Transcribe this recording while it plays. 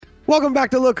Welcome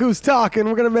back to Look Who's Talking.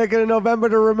 We're going to make it a November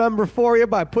to remember for you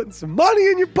by putting some money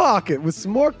in your pocket with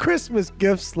some more Christmas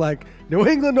gifts like New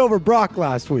England over Brock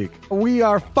last week. We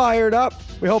are fired up.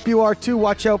 We hope you are too.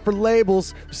 Watch out for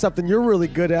labels. There's something you're really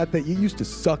good at that you used to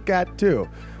suck at too.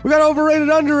 We got overrated,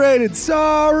 underrated,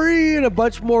 sorry, and a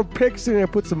bunch more picks in there.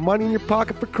 Put some money in your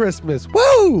pocket for Christmas.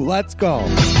 Woo! Let's go.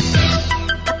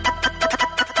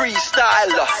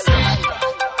 Freestyler.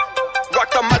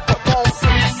 Rock the microphone.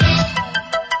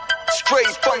 Straight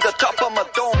from the top of my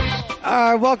dome.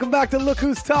 All right, welcome back to Look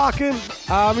Who's Talking.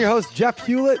 I'm your host, Jeff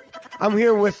Hewlett. I'm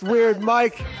here with Weird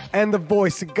Mike and the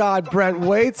voice of God, Brent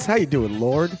Waits. How you doing,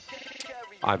 Lord?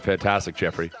 I'm fantastic,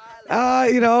 Jeffrey.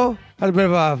 Had a bit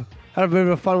of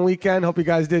a fun weekend. Hope you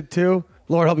guys did too.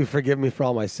 Lord, help you forgive me for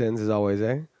all my sins, as always,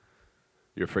 eh?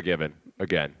 You're forgiven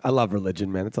again. I love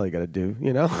religion, man. That's all you got to do,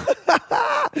 you know?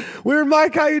 Weird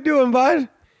Mike, how you doing, bud?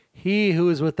 He who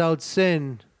is without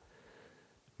sin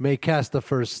may cast the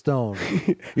first stone.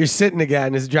 You're sitting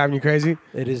again. Is it driving you crazy?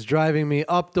 It is driving me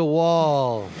up the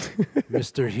wall,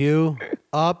 Mr. Hugh,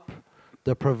 up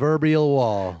the proverbial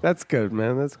wall. That's good,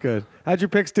 man. That's good. How'd your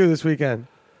picks do this weekend?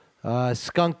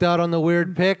 Skunked out on the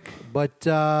weird pick, but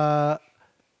I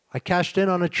cashed in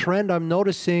on a trend I'm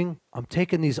noticing. I'm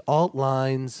taking these alt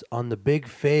lines on the big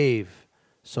fave.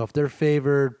 So if they're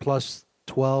favored plus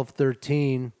 12,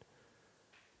 13,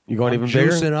 You going I'm even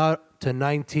bigger? juicing out to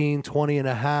 19, 20 and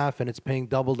a half, and it's paying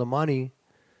double the money.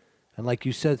 And like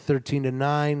you said, 13 to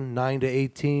 9, 9 to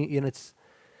 18, and it's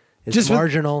Just for-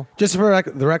 marginal. Just for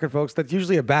the record, folks, that's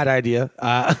usually a bad idea.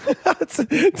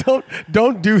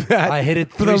 Don't do that. I hit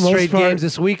it for the 3 most straight part. games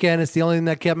this weekend. It's the only thing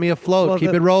that kept me afloat. Well,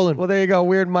 Keep it rolling. Well, there you go.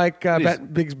 Weird Mike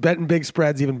betting big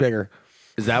spreads even bigger.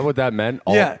 Is that what that meant?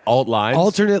 Yeah. Alt lines?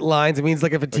 Alternate lines. It means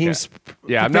like if a team's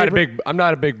Yeah, I'm not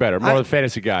a big bettor. I'm more of a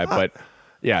fantasy guy, but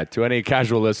yeah, to any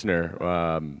casual listener,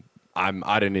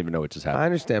 I didn't even know what just I happened.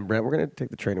 understand, Brent. We're going to take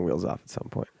the training wheels off at some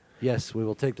point. Yes, we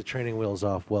will take the training wheels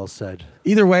off. Well said.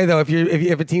 Either way, though,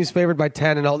 if a team's favored by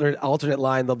 10 and alternate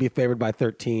line, they'll be favored by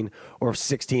 13 or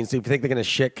 16. So if you think they're going to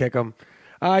shit kick them,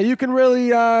 you can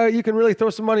really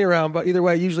throw some money around. But either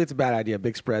way, usually it's a bad idea.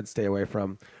 Big spreads, stay away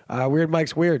from. Weird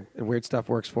Mike's weird, and weird stuff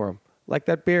works for him. Like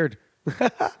that beard.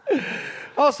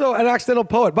 Also, an accidental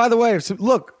poet. By the way,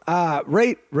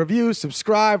 rate, review,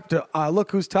 subscribe to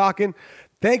Look Who's Talking.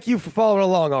 Thank you for following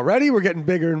along already. We're getting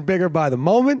bigger and bigger by the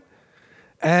moment.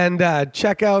 And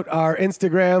check out our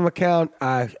Instagram account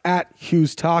at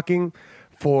Hughes Talking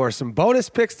for some bonus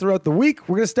picks throughout the week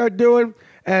we're going to start doing.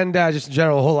 And just in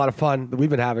general, a whole lot of fun that we've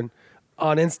been having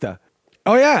on Insta.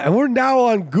 Oh, yeah. And we're now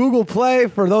on Google Play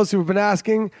for those who have been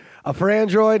asking for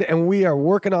Android. And we are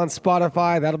working on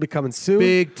Spotify. That'll be coming soon.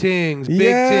 Big tings. Big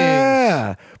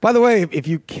Yeah. By the way, if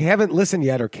you haven't listened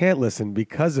yet or can't listen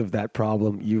because of that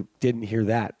problem, you didn't hear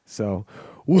that. So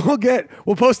we'll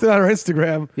post it on our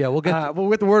Instagram. Yeah, we'll get the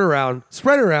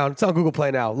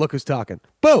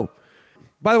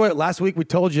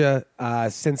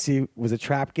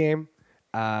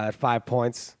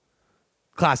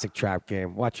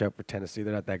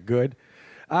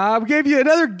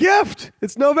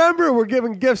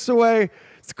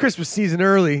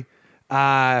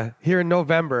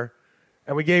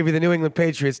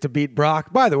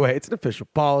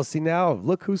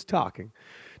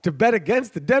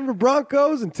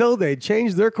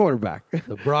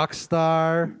Brock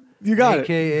Star. You got it.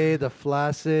 AKA the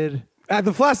Flaccid.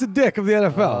 The flaccid dick of the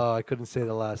NFL. Oh, I couldn't say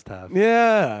the last half.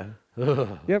 Yeah.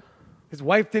 Ugh. Yep. His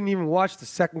wife didn't even watch the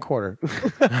second quarter.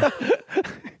 Just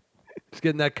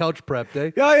getting that couch prepped,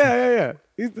 eh? Yeah.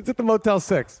 It's at the Motel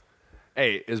 6.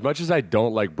 Hey, as much as I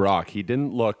don't like Brock, he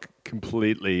didn't look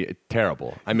completely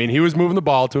terrible. I mean, he was moving the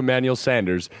ball to Emmanuel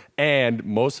Sanders, and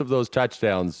most of those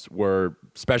touchdowns were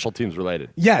special teams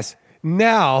related. Yes.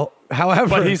 Now, however.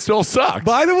 But he still sucks.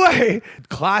 By the way,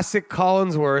 classic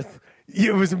Collinsworth.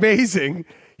 It was amazing.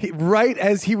 Right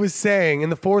as he was saying in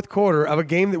the fourth quarter of a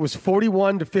game that was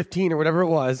 41-15 or whatever it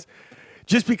was,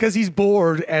 just because he's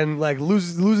bored and like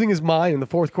losing his mind in the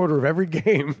fourth quarter of every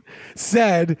game,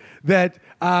 said that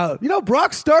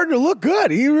Brock's starting to look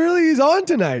good. He's on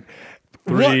tonight.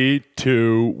 3,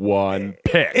 2, 1,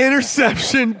 pick.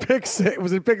 Interception, pick six.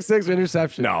 Was it pick six or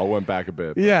interception? No, it went back a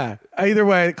bit. Yeah. Either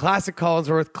way, classic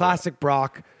Collinsworth, classic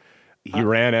Brock. He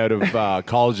ran out of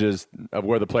colleges of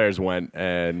where the players went,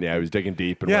 and he was digging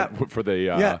deep and went for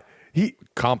the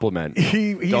compliment.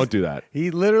 Don't do that.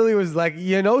 He literally was like,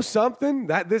 something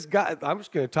that this guy. I'm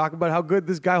just going to talk about how good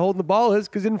this guy holding the ball is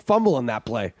because he didn't fumble on that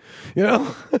play.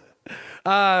 I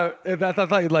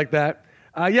thought you'd like that.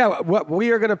 What we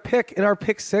are going to pick in our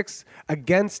pick six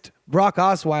against Brock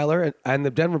Osweiler and the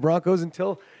Denver Broncos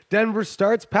until Denver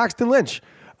starts Paxton Lynch.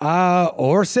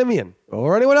 or Simeon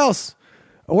or anyone else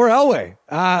or Elway.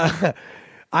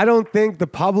 I don't think the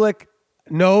public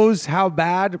knows how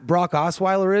bad Brock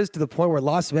Osweiler is to the point where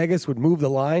Las Vegas would move the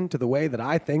line to the way that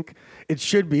I think it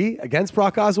should be against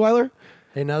Brock Osweiler.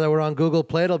 Hey, now that we're on Google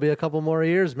Play, it'll be a couple more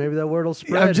years. Maybe that word will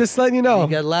spread. I'm just letting you know. You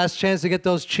get last chance to get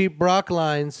those cheap Brock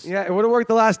lines. Yeah, it would have worked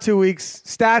the last 2 weeks.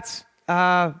 Stats,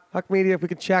 Huck Media, if we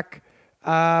could check.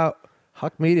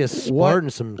 Huck Media sporting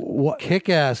some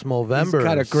kick-ass Movember. He's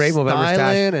got a great Movember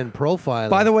styling and profiling.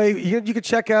 By the way, you could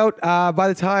check out by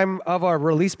the time of our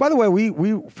release. By the way,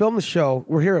 we filmed the show.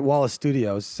 We're here at Wallace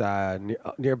Studios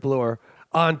near Bloor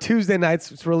on Tuesday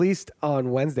nights. It's released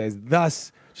on Wednesdays.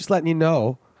 Thus, just letting you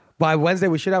know, by Wednesday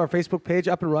we should have our Facebook page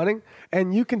up and running,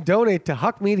 and you can donate to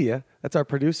Huck Media. That's our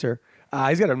producer.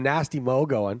 He's got a nasty mo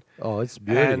going. Oh, it's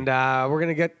beauty. And we're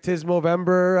gonna get his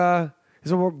Movember.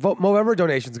 There's more Movember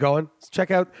donations going. So check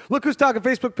out Look Who's Talking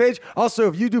Facebook page. Also,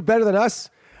 if you do better than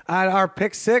us at our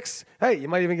Pick 6, hey, you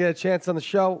might even get a chance on the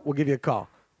show. We'll give you a call.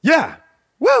 Yeah.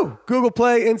 Woo! Google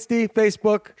Play, Insta,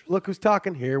 Facebook. Look Who's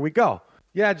Talking. Here we go.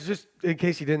 Yeah, just in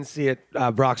case you didn't see it,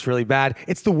 Brock's really bad.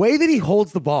 It's the way that he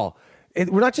holds the ball.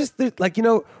 We're not just, we're going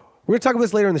to talk about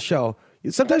this later in the show.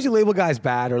 Sometimes you label guys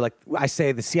bad, or like I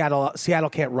say, the Seattle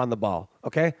can't run the ball,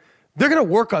 okay? They're going to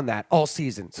work on that all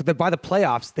season so that by the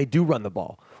playoffs, they do run the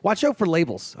ball. Watch out for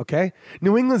labels, okay?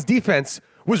 New England's defense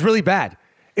was really bad.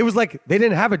 It was like they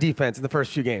didn't have a defense in the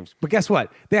first few games. But guess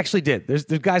what? They actually did. There's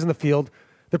guys on the field.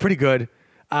 They're pretty good.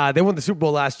 They won the Super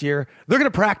Bowl last year. They're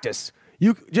going to practice.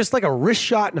 Just like a wrist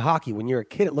shot in hockey, when you're a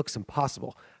kid, it looks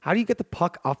impossible. How do you get the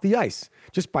puck off the ice?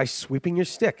 Just by sweeping your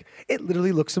stick. It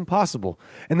literally looks impossible.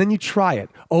 And then you try it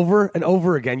over and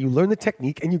over again. You learn the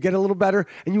technique and you get a little better.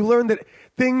 And you learn that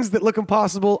things that look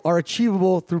impossible are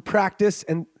achievable through practice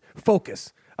and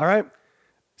focus. All right?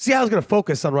 Seattle's going to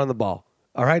focus on running the ball.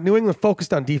 All right? New England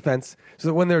focused on defense so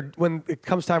that when it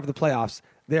comes time for the playoffs,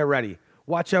 they're ready.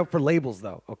 Watch out for labels,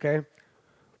 though, okay?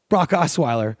 Brock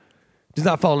Osweiler does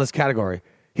not fall in this category.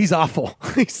 He's awful.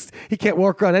 He can't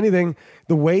work on anything.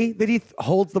 The way that he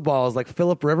holds the ball is like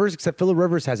Phillip Rivers, except Phillip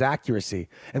Rivers has accuracy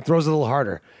and throws it a little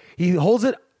harder. He holds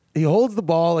the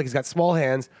ball like he's got small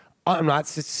hands. I'm not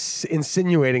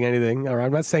insinuating anything, or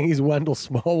I'm not saying he's Wendell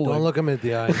Smallwood. Don't look him in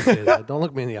the eye and say that. Don't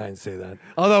look me in the eye and say that.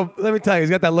 Although, let me tell you, he's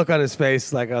got that look on his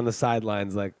face, like on the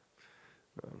sidelines, like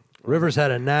Rivers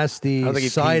had a nasty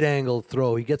side angle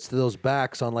throw. He gets to those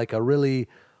backs on like a really,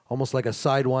 almost like a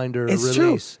sidewinder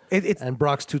release. True. And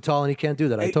Brock's too tall and he can't do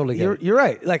that. I totally get it. You're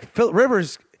right. Like Phil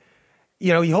Rivers, he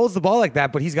holds the ball like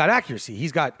that, but he's got accuracy.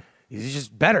 He's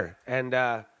just better. And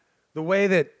the way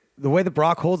that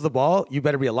Brock holds the ball, you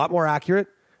better be a lot more accurate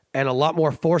and a lot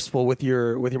more forceful with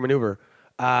your maneuver,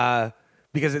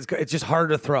 because it's just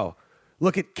harder to throw.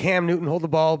 Look at Cam Newton hold the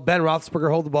ball, Ben Roethlisberger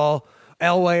hold the ball,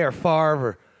 Elway or Favre,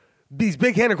 or these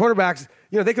big-handed quarterbacks.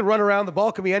 They can run around. The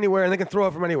ball can be anywhere, and they can throw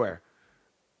it from anywhere.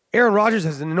 Aaron Rodgers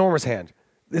has an enormous hand.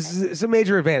 It's a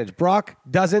major advantage. Brock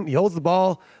doesn't. He holds the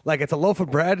ball like it's a loaf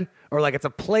of bread or like it's a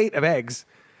plate of eggs,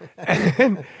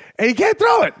 and he can't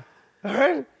throw it. All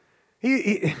right,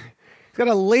 he's got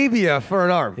a labia for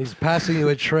an arm. He's passing you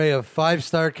a tray of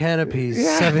 5-star canopies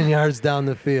 7 yards down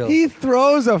the field. He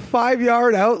throws a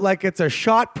 5-yard out like it's a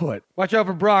shot put. Watch out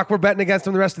for Brock. We're betting against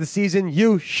him the rest of the season.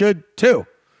 You should too.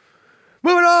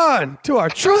 Moving on to our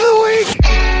Truth of the Week.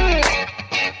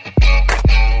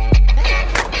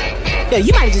 Yo,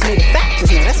 you might have just made a fact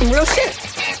just now. That's some real shit.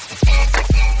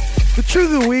 The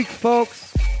Truth of the Week,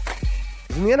 folks,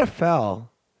 is in the NFL,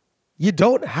 you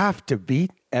don't have to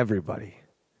beat everybody.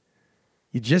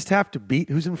 You just have to beat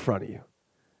who's in front of you.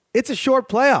 It's a short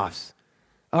playoffs,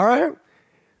 all right?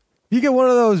 You get one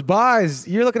of those buys,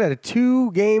 you're looking at a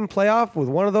 2-game playoff with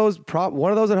one of those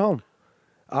at home,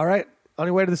 all right, on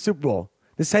your way to the Super Bowl.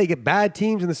 This is how you get bad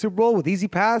teams in the Super Bowl with easy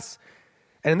paths.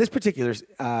 And in this particular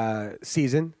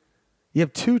season, you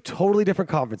have 2 totally different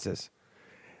conferences.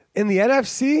 In the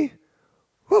NFC,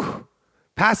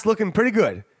 past looking pretty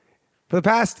good. For the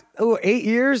past 8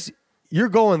 years, you're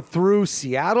going through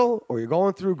Seattle or you're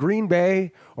going through Green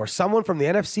Bay or someone from the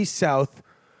NFC South,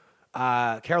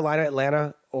 Carolina,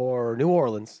 Atlanta, or New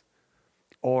Orleans,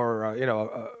 or,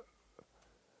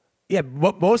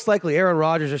 most likely Aaron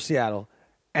Rodgers or Seattle.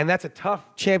 And that's a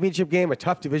tough championship game, a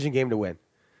tough division game to win.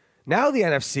 Now the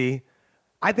NFC,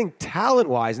 I think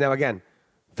talent-wise, now again,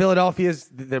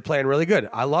 they're playing really good.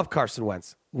 I love Carson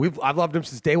Wentz. I've loved him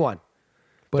since day one.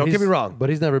 Don't get me wrong. But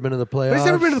he's never been in the playoffs. But he's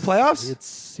never been to the playoffs?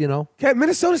 It's, Okay,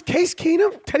 Minnesota's Case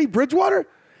Keenum, Teddy Bridgewater.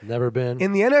 Never been.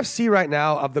 In the NFC right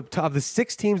now, of the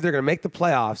 6 teams that are going to make the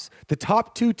playoffs, the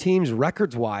top 2 teams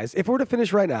records-wise, if we were to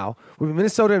finish right now, would be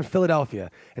Minnesota and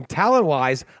Philadelphia. And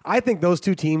talent-wise, I think those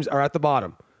 2 teams are at the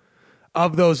bottom.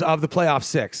 of the playoff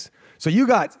 6. So you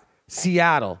got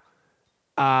Seattle,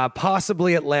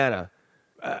 possibly Atlanta,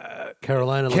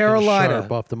 Carolina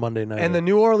sharp off the Monday night. and the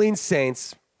New Orleans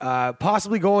Saints,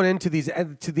 possibly going into the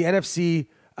NFC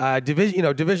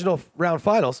divisional round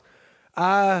finals,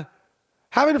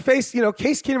 having to face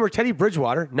Case Keenum or Teddy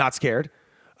Bridgewater, not scared,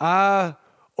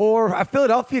 or a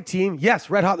Philadelphia team, yes,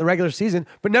 red hot in the regular season,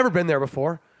 but never been there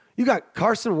before. You got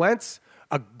Carson Wentz,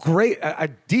 a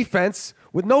defense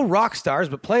with no rock stars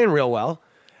but playing real well,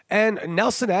 and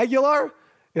Nelson Aguilar,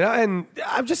 and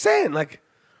I'm just saying, like,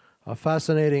 a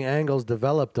fascinating angles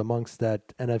developed amongst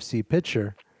that NFC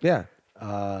pitcher. yeah.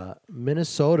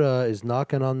 Minnesota is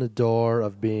knocking on the door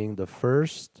of being the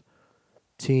first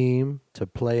team to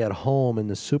play at home in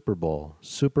the Super Bowl.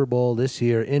 Super Bowl this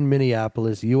year in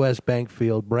Minneapolis, U.S. Bank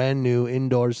Field, brand new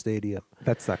indoor stadium.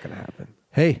 That's not going to happen.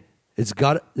 Hey,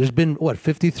 there's been,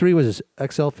 53? Was this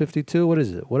XL 52? What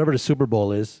is it? Whatever the Super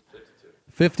Bowl is.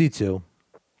 52.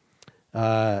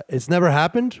 It's never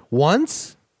happened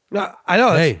once. No, I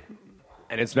know. Hey,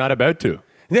 And it's not about to.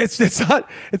 It's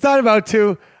not about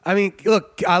two. I mean,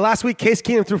 look, last week Case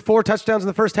Keenum threw 4 touchdowns in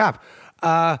the first half.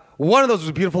 One of those was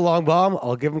a beautiful long bomb.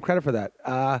 I'll give him credit for that.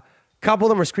 A couple of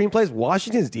them were screenplays.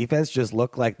 Washington's defense just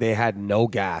looked like they had no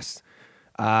gas.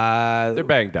 They're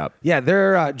banged up. Yeah,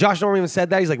 they're Josh Norman even said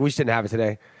that. He's like, we just didn't have it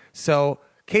today. So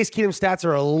Case Keenum's stats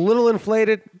are a little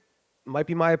inflated. Might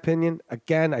be my opinion.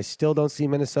 Again, I still don't see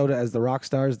Minnesota as the rock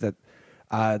stars that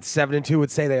 7-2 would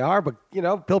say they are. But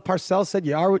Bill Parcells said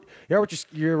you are what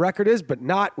your record is, but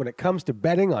not when it comes to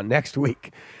betting on next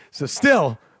week. So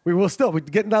we're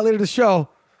getting that later to the show.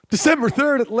 December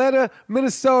 3rd, Atlanta,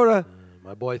 Minnesota.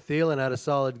 my boy Thielen had a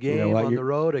solid game what? on the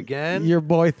road again. Your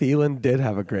boy Thielen did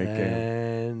have a great game.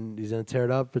 And he's going to tear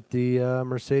it up at the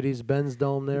Mercedes-Benz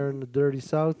Dome there in the dirty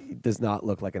South. He does not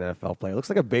look like an NFL player. Looks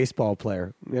like a baseball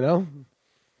player,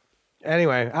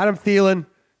 Anyway, Adam Thielen,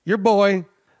 your boy.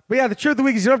 But yeah, the truth of the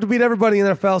week is you don't have to beat everybody in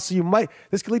the NFL, so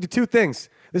this could lead to two things.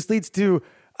 This leads to,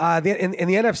 in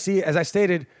the NFC, as I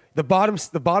stated, the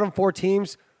bottom 4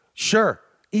 teams, sure,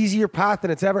 easier path than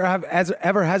it's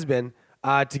ever has been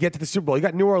to get to the Super Bowl. You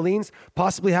got New Orleans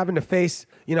possibly having to face,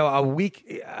 a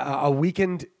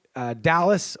weakened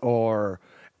Dallas or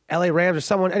LA Rams or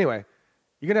someone. Anyway,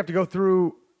 you're going to have to go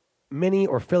through Minnie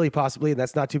or Philly possibly, and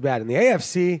that's not too bad. In the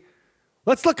AFC,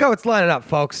 let's look how it's lining up,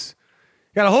 folks.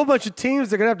 You got a whole bunch of teams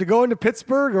that are going to have to go into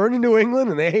Pittsburgh or into New England,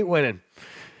 and they ain't winning.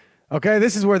 Okay,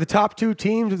 this is where the top 2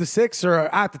 teams of the 6 are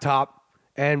at the top,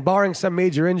 and barring some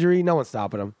major injury, no one's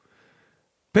stopping them.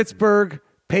 Pittsburgh,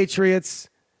 Patriots,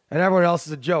 and everyone else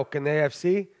is a joke in the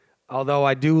AFC, although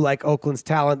I do like Oakland's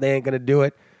talent. They ain't going to do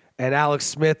it, and Alex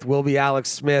Smith will be Alex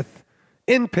Smith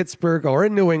in Pittsburgh or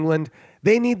in New England.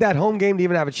 They need that home game to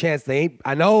even have a chance.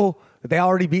 I know that they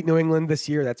already beat New England this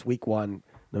year. That's week 1.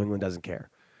 New England doesn't care.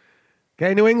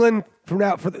 Okay, New England from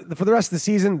now for the rest of the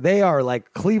season, they are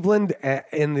like Cleveland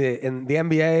in the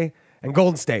NBA and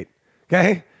Golden State.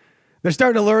 Okay, they're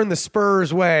starting to learn the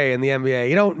Spurs way in the NBA.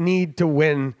 You don't need to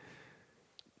win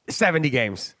 70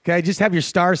 games. Okay, just have your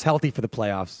stars healthy for the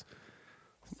playoffs.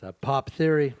 It's a pop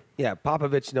theory. Yeah,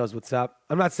 Popovich knows what's up.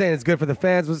 I'm not saying it's good for the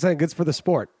fans. I'm saying it's for the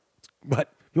sport.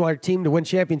 But if you want your team to win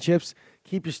championships,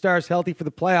 keep your stars healthy for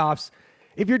the playoffs.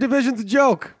 If your division's a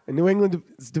joke, and New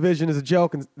England's division is a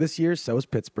joke, and this year, so is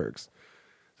Pittsburgh's.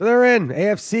 So they're in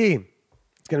AFC.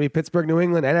 It's going to be Pittsburgh, New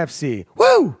England, NFC.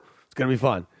 Woo! It's going to be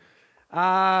fun.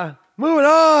 Moving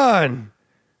on,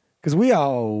 because we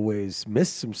always miss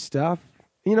some stuff.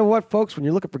 You know what, folks? When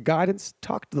you're looking for guidance,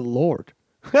 talk to the Lord.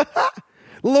 The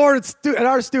Lord at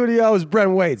our studio is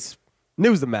Brent Waits.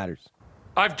 News that matters.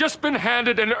 I've just been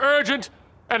handed an urgent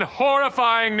and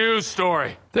horrifying news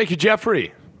story. Thank you,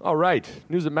 Jeffrey. All right,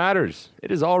 news that matters. It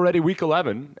is already week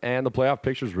 11, and the playoff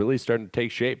picture is really starting to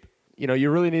take shape. You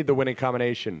really need the winning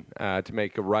combination to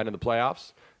make a run in the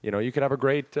playoffs. You could have a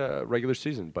great regular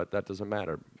season, but that doesn't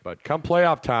matter. But come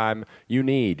playoff time, you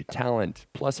need talent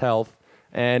plus health,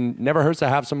 and never hurts to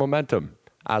have some momentum.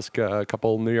 Ask a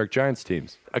couple New York Giants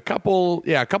teams. A couple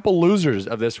losers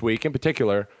of this week in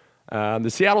particular. The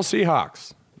Seattle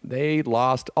Seahawks. They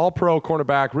lost all-pro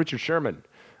cornerback Richard Sherman.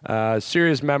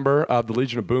 Serious member of the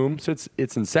Legion of Boom since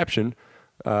its inception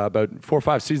about 4 or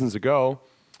 5 seasons ago.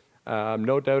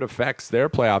 No doubt affects their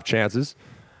playoff chances.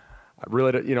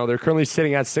 They're currently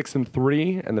sitting at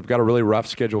 6-3, and they've got a really rough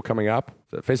schedule coming up.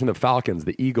 They're facing the Falcons,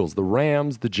 the Eagles, the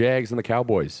Rams, the Jags, and the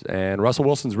Cowboys. And Russell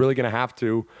Wilson's really going to have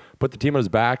to put the team on his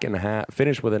back and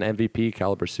finish with an MVP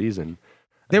caliber season.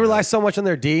 They rely so much on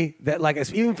their D that,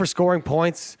 even for scoring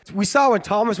points, we saw when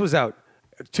Thomas was out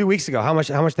 2 weeks ago how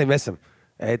much they miss him.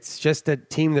 It's just a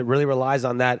team that really relies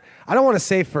on that. I don't want to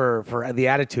say for the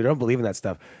attitude. I don't believe in that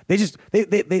stuff. They just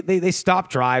they stop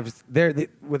drives.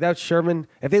 Without Sherman,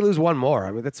 if they lose one more,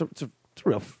 I mean it's a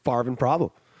real Farvin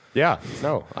problem. Yeah,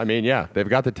 no, I mean, yeah, they've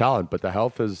got the talent, but the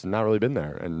health has not really been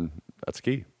there, and that's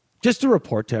key. Just to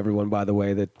report to everyone, by the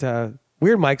way, that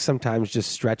Weird Mike sometimes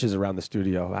just stretches around the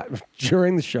studio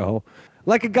during the show,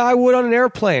 like a guy would on an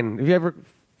airplane. If you ever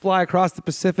fly across the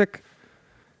Pacific,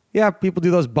 yeah, people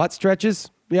do those butt stretches.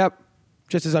 Yep,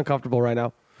 just as uncomfortable right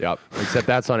now. Yep, except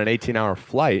that's on an 18-hour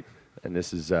flight, and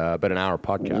this is about an hour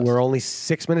podcast. We're only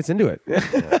 6 minutes into it.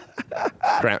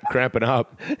 Cramping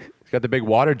up. He's got the big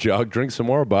water jug. Drink some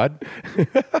more, bud.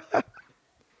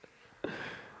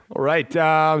 All right,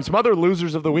 some other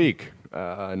losers of the week.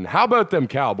 And how about them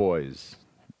Cowboys?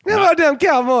 How about them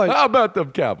Cowboys? How about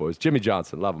them Cowboys? Jimmy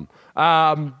Johnson, love him.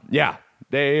 Yeah,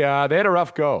 they had a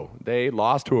rough go. They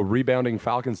lost to a rebounding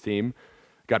Falcons team.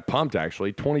 Got pumped,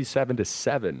 actually,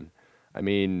 27-7. I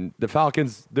mean, the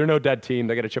Falcons, they're no dead team.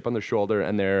 They got a chip on their shoulder,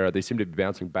 and they seem to be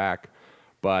bouncing back.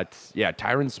 But, yeah,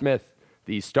 Tyron Smith,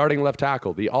 the starting left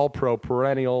tackle, the all-pro,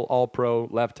 perennial all-pro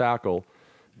left tackle,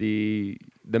 the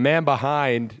man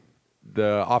behind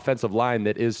the offensive line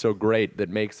that is so great that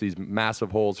makes these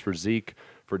massive holes for Zeke,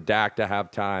 for Dak to have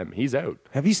time. He's out.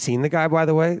 Have you seen the guy, by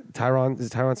the way?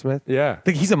 Tyron Smith? Yeah. I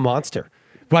think he's a monster,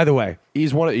 by the way.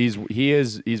 He's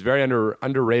very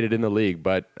underrated in the league,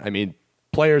 but I mean,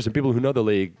 players and people who know the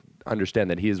league understand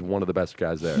that he is one of the best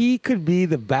guys there. He could be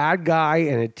the bad guy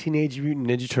in a Teenage Mutant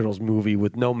Ninja Turtles movie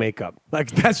with no makeup. Like,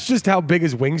 that's just how big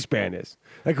his wingspan is.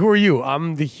 Like, who are you?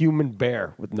 I'm the human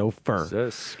bear with no fur. He's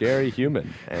a scary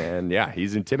human. And, yeah,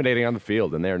 he's intimidating on the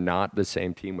field, and they're not the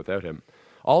same team without him.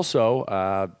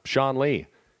 Also, Sean Lee,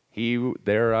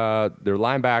 their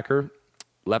linebacker,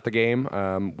 left the game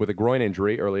with a groin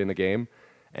injury early in the game,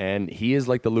 and he is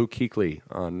like the Luke Kuechly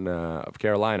of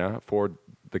Carolina for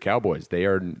the Cowboys.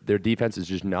 Their defense is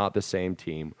just not the same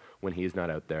team when he's not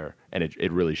out there, and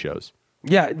it really shows.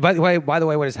 Yeah. By the way,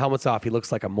 when his helmet's off, he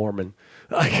looks like a Mormon,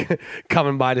 like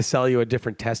coming by to sell you a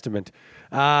different testament.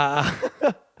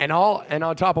 And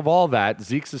on top of all that,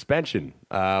 Zeke's suspension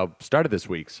started this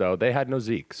week, so they had no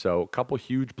Zeke. So a couple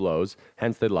huge blows,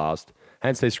 hence they lost,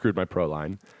 hence they screwed my pro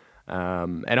line.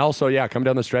 And also, yeah, coming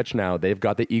down the stretch now, they've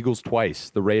got the Eagles twice,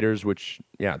 the Raiders, which,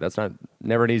 yeah, that's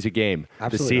never an easy game.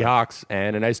 Absolutely the Seahawks,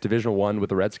 and a nice Division I with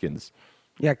the Redskins.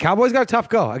 Yeah, Cowboys got a tough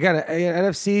go. Again, with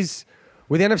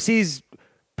the NFC's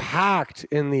packed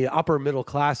in the upper middle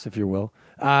class, if you will.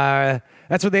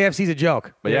 That's what the AFC's a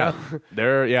joke. But yeah,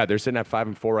 they're sitting at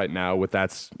 5-4 right now with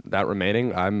that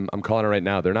remaining. I'm calling it right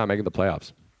now. They're not making the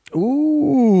playoffs.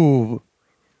 Ooh,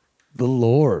 the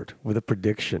Lord with a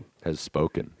prediction has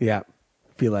spoken. Yeah,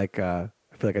 I feel like I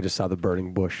just saw the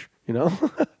burning bush. You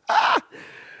know.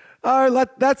 All right,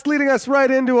 that's leading us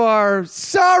right into our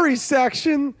sorry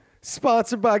section,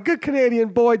 sponsored by good Canadian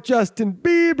boy Justin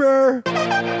Bieber.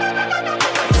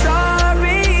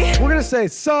 We're going to say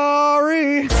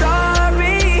sorry.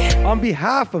 On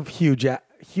behalf of Hugh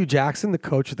Jackson, the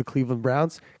coach of the Cleveland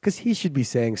Browns, because he should be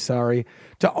saying sorry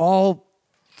to all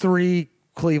 3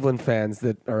 Cleveland fans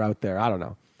that are out there. I don't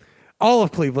know. All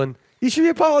of Cleveland. You should be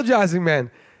apologizing,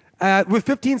 man. With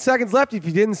 15 seconds left, if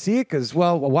you didn't see it, because,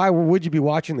 well, why would you be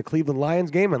watching the Cleveland Lions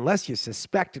game unless you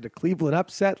suspected a Cleveland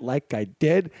upset like I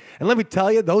did? And let me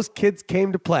tell you, those kids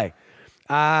came to play.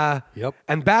 Yep.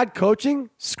 And bad coaching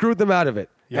screwed them out of it.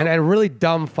 Yep. And a really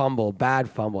dumb fumble, bad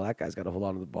fumble. That guy's got to hold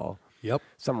on to the ball. Yep.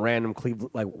 Some random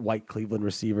white Cleveland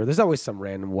receiver. There's always some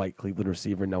random white Cleveland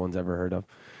receiver no one's ever heard of.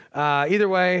 Either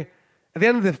way, at the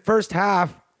end of the first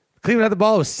half, Cleveland had the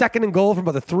ball. It was 2nd and goal from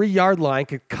about the 3-yard line.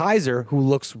 Kaiser, who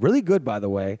looks really good, by the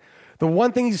way, the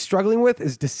one thing he's struggling with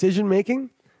is decision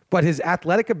making, but his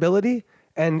athletic ability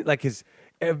and like his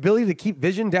ability to keep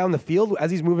vision down the field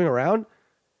as he's moving around,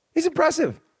 he's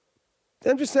impressive.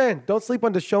 I'm just saying, don't sleep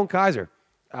on Deshaun Kaiser.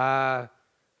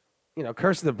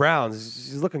 Curse of the Browns.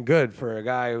 He's looking good for a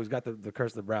guy who's got the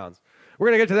curse of the Browns. We're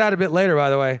going to get to that a bit later, by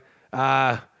the way.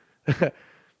 The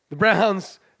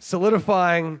Browns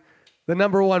solidifying the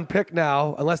number 1 pick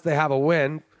now, unless they have a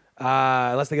win,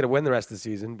 unless they get a win the rest of the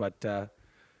season. But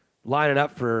lining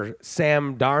up for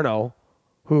Sam Darnold,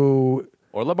 Or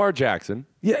Lamar Jackson.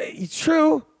 Yeah, it's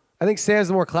true. I think Sam's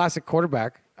the more classic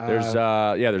quarterback. There's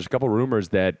a couple rumors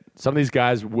that some of these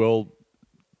guys will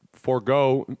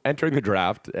forego entering the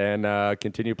draft and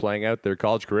continue playing out their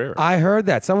college career. I heard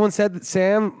that. Someone said that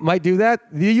Sam might do that.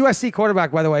 The USC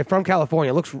quarterback, by the way, from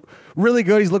California, looks really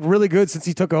good. He's looked really good since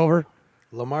he took over.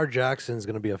 Lamar Jackson's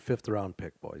going to be a 5th-round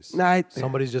pick, boys. Nah,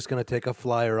 Somebody's just going to take a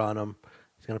flyer on him.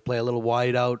 He's going to play a little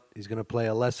wide out. He's going to play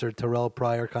a lesser Terrell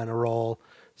Pryor kind of role,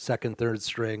 2nd, 3rd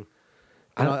string.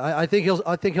 I think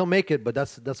he'll make it, but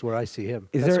that's where I see him.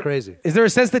 That's crazy. Is there a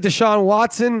sense that Deshaun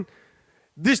Watson,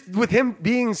 this with him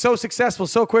being so successful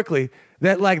so quickly,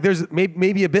 that like there's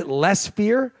maybe a bit less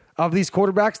fear of these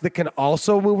quarterbacks that can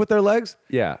also move with their legs?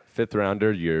 Yeah, 5th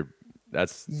rounder. You're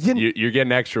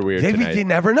getting extra weird tonight. You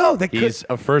never know. He's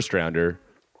a 1st rounder.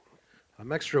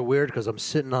 I'm extra weird because I'm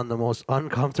sitting on the most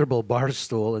uncomfortable bar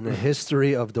stool in the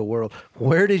history of the world.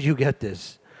 Where did you get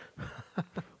this?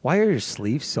 Why are your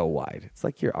sleeves so wide? It's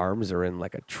like your arms are in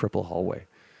like a triple hallway.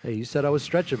 Hey, you said I was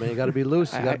stretching, man. You got to be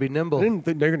loose. You got to be nimble. I didn't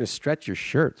think they're going to stretch your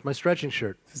shirt. It's my stretching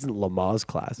shirt. This isn't Lamaze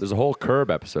class. There's a whole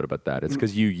Curb episode about that. It's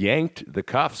because you yanked the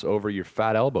cuffs over your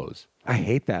fat elbows. I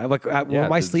hate that. Like when my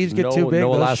there's sleeves get too big,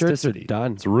 no those shirts are elasticity.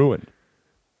 done. It's ruined.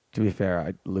 To be fair,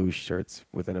 I lose shirts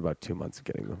within about 2 months of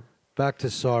getting them. Back to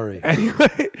sorry.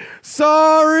 Anyway,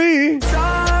 sorry.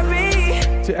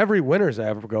 To every winners I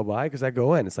ever go by, because I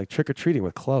go in. It's like trick-or-treating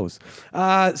with clothes.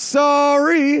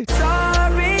 Sorry.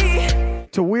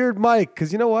 To Weird Mike,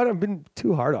 because you know what? I've been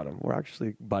too hard on him. We're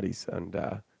actually buddies,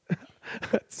 and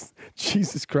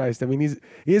Jesus Christ. I mean,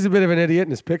 he is a bit of an idiot,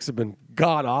 and his picks have been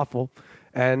god-awful.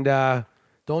 And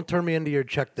don't turn me into your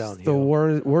check down. The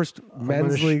worst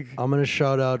men's league. I'm going to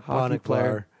shout out hockey Bonnick player.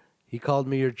 Player. He called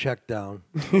me your check down.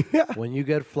 When you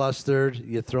get flustered,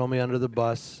 you throw me under the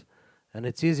bus. And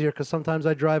it's easier because sometimes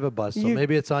I drive a bus, so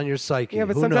maybe it's on your psyche. Yeah,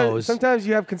 but Who knows? Sometimes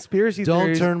you have conspiracy Don't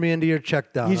theories. turn me into your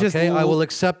check down, You just okay? I will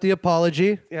accept the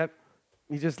apology. Yep.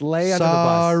 You just lay under the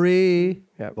bus. Sorry.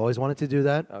 Yep. I've always wanted to do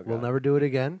that. Oh, We'll God. never do it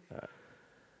again.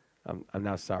 I'm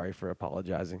now sorry for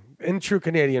apologizing. In true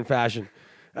Canadian fashion.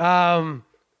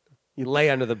 You lay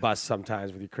under the bus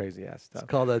sometimes with your crazy ass stuff.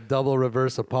 It's called a double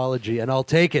reverse apology, and I'll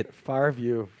take it. Far of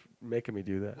you making me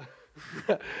do that.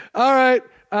 All right.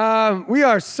 We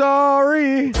are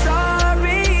sorry.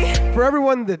 For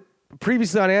everyone that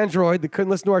previously on Android that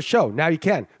couldn't listen to our show, now you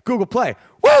can. Google Play.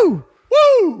 Woo!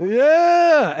 Woo!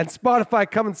 Yeah! And Spotify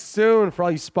coming soon for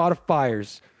all you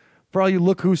Spotifyers. For all you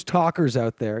Look Who's Talkers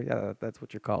out there. Yeah, that's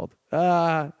what you're called.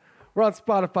 We're on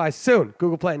Spotify soon.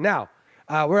 Google Play now.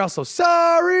 We're also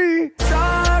sorry.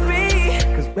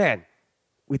 Because, man,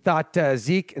 we thought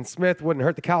Zeke and Smith wouldn't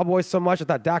hurt the Cowboys so much. I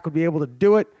thought Dak would be able to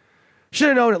do it. Should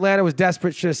have known Atlanta was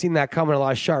desperate. Should have seen that coming. A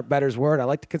lot of sharp bettors were. And I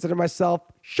like to consider myself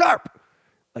sharp,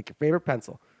 like your favorite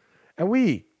pencil. And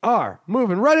we are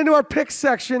moving right into our picks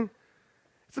section.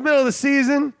 It's the middle of the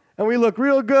season, and we look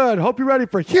real good. Hope you're ready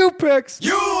for Hugh Picks.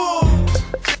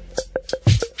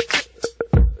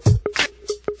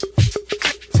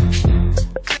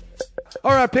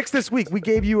 All right, picks this week. We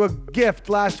gave you a gift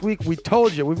last week. We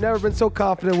told you. We've never been so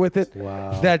confident with it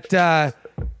that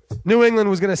New England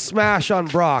was going to smash on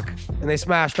Brock, and they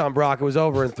smashed on Brock. It was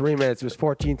over in 3 minutes. It was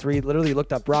 14-3. Literally, he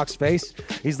looked at Brock's face.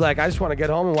 He's like, I just want to get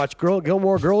home and watch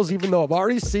Gilmore Girls, even though I've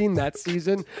already seen that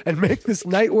season, and make this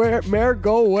nightmare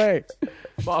go away.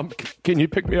 Mom, can you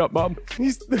pick me up, Mom?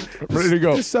 I'm ready to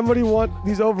go. Does somebody want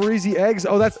these over easy eggs?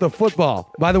 Oh, that's the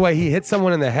football. By the way, he hit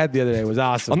someone in the head the other day. It was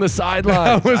awesome. On the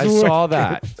sideline. That was I saw wicked.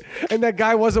 that. And that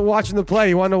guy wasn't watching the play.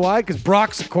 You want to know why? Because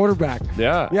Brock's a quarterback.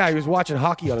 Yeah. Yeah, he was watching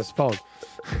hockey on his phone.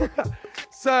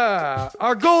 So,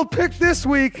 our gold pick this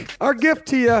week, our gift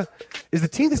to you, is the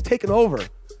team that's taken over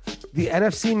the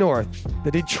NFC North,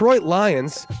 the Detroit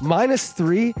Lions,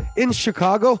 -3 in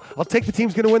Chicago. I'll take the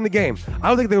team's going to win the game. I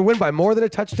don't think they're going to win by more than a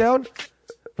touchdown,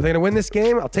 but they're going to win this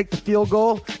game. I'll take the field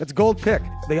goal. That's gold pick.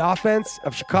 The offense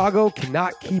of Chicago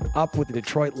cannot keep up with the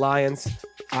Detroit Lions.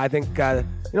 I think, you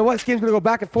know what? This game's going to go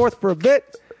back and forth for a bit.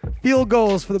 Field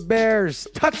goals for the Bears,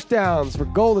 touchdowns for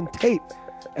Golden Tate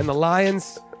and the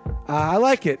Lions. I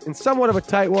like it. In somewhat of a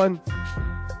tight one.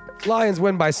 Lions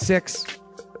win by 6.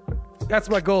 That's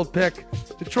my gold pick.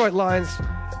 Detroit Lions.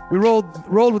 We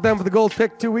rolled with them for the gold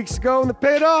pick 2 weeks ago, and it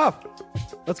paid off.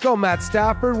 Let's go, Matt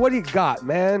Stafford. What do you got,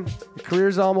 man? Your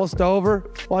career's almost over.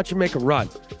 Why don't you make a run?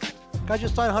 Guy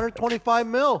just signed $125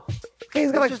 million. Hey,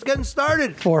 he's got It's like just getting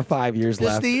started. 4 or 5 years This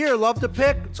is left. the year. Love to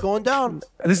pick. It's going down.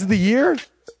 This is the year?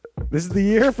 This is the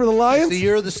year for the Lions? It's the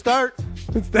year of the start.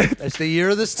 It's the year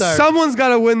of the start. Someone's got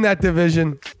to win that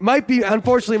division.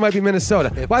 Unfortunately, might be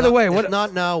Minnesota. By the way, if what?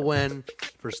 not now, when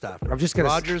for Stafford? I'm just gonna-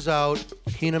 Rodgers out.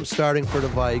 Keenum starting for the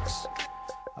Vikes.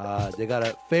 They got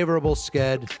a favorable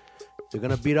sched. They're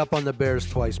going to beat up on the Bears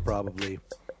twice probably.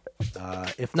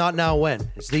 If not now,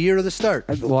 when? It's the year of the start.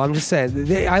 Well, I'm just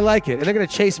saying. I like it. And they're going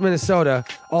to chase Minnesota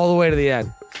all the way to the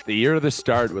end. The year of the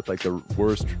start with like the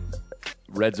worst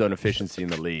red zone efficiency in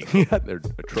the league. They're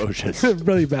atrocious.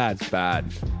 Really bad. Bad.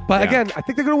 But Yeah. again, I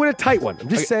think they're going to win a tight one. I'm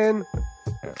just saying.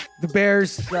 The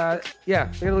Bears, they're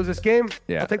going to lose this game.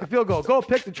 Yeah. I'll take the field goal. Go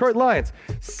pick Detroit Lions.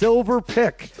 Silver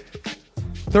pick.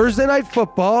 Thursday Night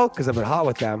Football, because I've been hot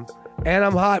with them. and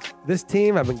I'm hot. This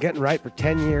team I've been getting right for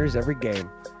 10 years every game.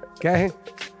 Okay?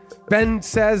 Ben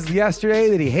says yesterday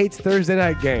that he hates Thursday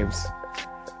night games.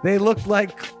 They looked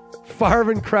like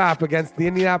farvin' crap against the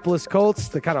Indianapolis Colts.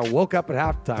 They kind of woke up at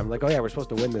halftime like, oh yeah, we're supposed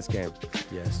to win this game.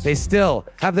 Yes. They still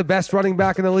have the best running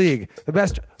back in the league, the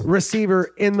best receiver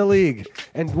in the league,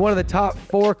 and one of the top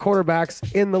 4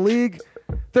 quarterbacks in the league.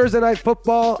 Thursday night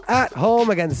football at home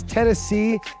against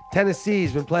Tennessee.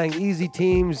 Tennessee's been playing easy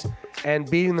teams and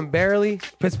beating them barely.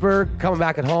 Pittsburgh coming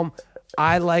back at home.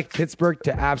 I like Pittsburgh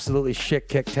to absolutely shit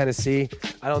kick Tennessee.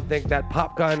 I don't think that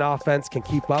pop gun offense can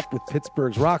keep up with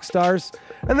Pittsburgh's rock stars,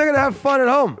 and they're going to have fun at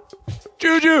home.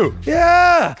 Juju,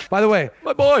 Yeah. By the way,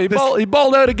 my boy, he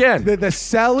balled out again. the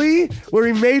Selly where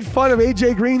he made fun of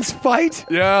AJ Green's fight.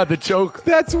 Yeah, the choke.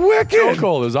 That's wicked.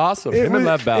 Chokehold was awesome. Him and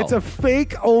Lev Bell. It's a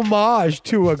fake homage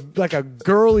to a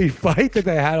girly fight that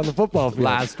they had on the football field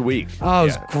last week. Oh, it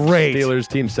was great. Steelers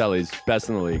team Sellies, best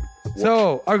in the league.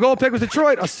 So our gold pick was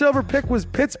Detroit. Our silver pick was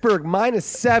Pittsburgh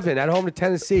 -7 at home to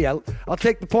Tennessee. I'll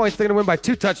take the points. They're going to win by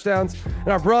 2 touchdowns. And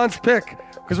our bronze pick,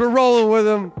 because we're rolling with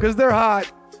them, because they're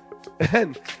hot,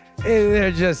 and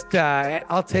they're just,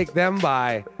 I'll take them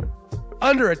by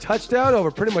under a touchdown over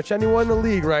pretty much anyone in the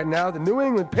league right now. The New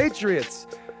England Patriots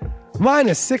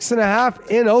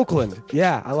 -6.5 in Oakland.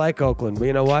 Yeah, I like Oakland, but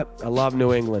you know what? I love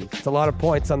New England. It's a lot of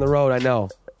points on the road, I know.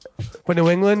 But New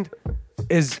England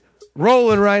is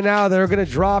rolling right now. They're going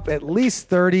to drop at least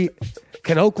 30.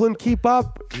 Can Oakland keep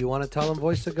up? Do you want to tell him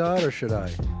voice of God, or should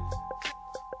I?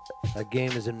 That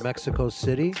game is in Mexico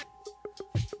City.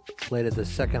 Played at the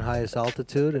second highest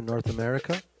altitude in North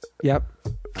America. Yep.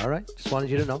 All right. Just wanted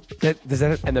you to know.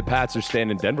 And the Pats are staying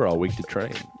in Denver all week to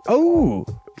train. Oh,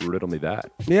 Riddle me that.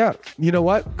 yeah. You know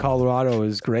what? Colorado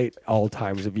is great all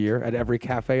times of year at every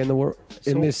cafe in the world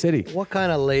in this city. What kind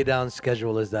of lay down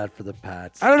schedule is that for the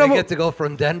Pats? I don't know, They but- get to go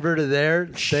from Denver to there,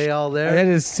 stay all there. That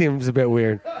just seems a bit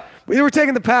weird. We're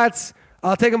taking the Pats.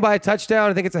 I'll take them by a touchdown.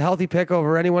 I think it's a healthy pick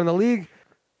over anyone in the league.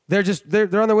 They're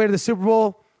on their way to the Super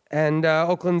Bowl, and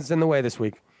Oakland's in the way this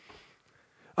week.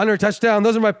 Under a touchdown.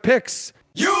 Those are my picks.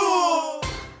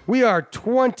 We are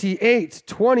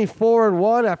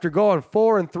 28-24-1 after going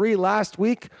 4-3 last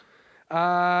week. With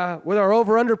our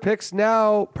over-under picks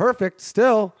now perfect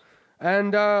still.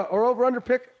 And our over-under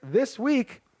pick this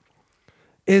week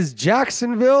is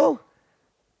Jacksonville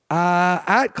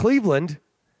at Cleveland,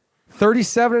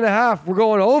 37.5. We're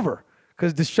going over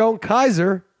because Deshaun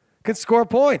Kaiser can score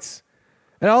points.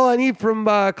 And all I need from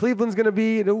Cleveland's going to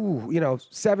be,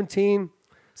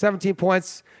 17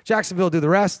 points. Jacksonville do the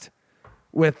rest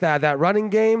with that running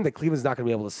game that Cleveland's not going to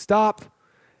be able to stop.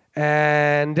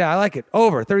 And I like it.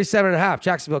 Over 37.5,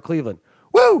 Jacksonville, Cleveland.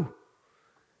 Woo!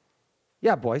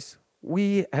 Yeah, boys.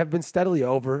 We have been steadily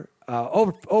batting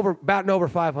over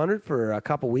 500 for a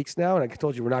couple weeks now, and I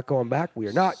told you we're not going back. We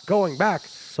are not going back.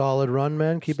 Solid run,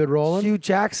 man. Keep it rolling. Hugh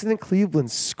Jackson and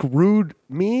Cleveland screwed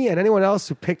me and anyone else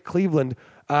who picked Cleveland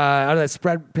out of that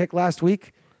spread pick last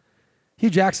week. Hugh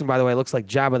Jackson, by the way, looks like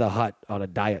Jabba the Hutt on a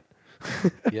diet.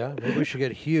 Yeah, maybe we should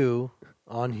get Hugh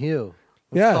on Hugh.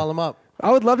 Let's call him up.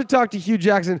 I would love to talk to Hugh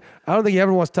Jackson. I don't think he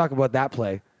ever wants to talk about that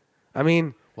play. I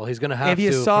mean, Well, he's going to have if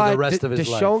you to saw for the it, rest of his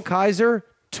Deshaun life. Kaiser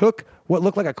took what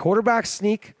looked like a quarterback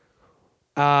sneak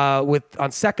on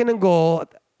 2nd and goal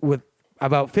with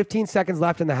about 15 seconds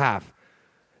left in the half.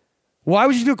 Why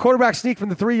would you do a quarterback sneak from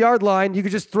the 3-yard line? You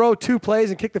could just throw 2 plays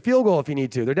and kick the field goal if you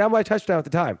need to. They're down by a touchdown at the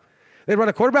time. They run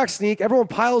a quarterback sneak. Everyone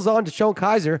piles on to Deshaun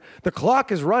Kaiser. The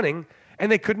clock is running,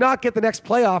 and they could not get the next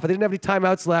play off. They didn't have any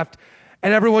timeouts left,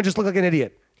 and everyone just looked like an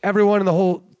idiot.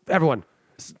 Everyone.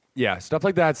 Yeah, stuff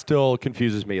like that still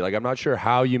confuses me. Like, I'm not sure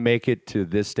how you make it to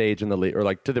this stage in the league, or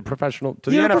like to the professional,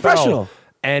 to the You're a NFL. professional.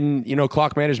 And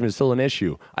clock management is still an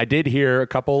issue. I did hear a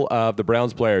couple of the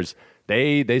Browns players.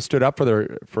 They stood up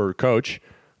for Coach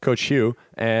Hugh,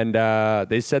 and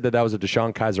they said that was a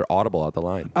Deshaun Kaiser audible out the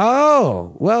line.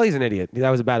 Oh, well, he's an idiot. That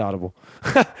was a bad audible.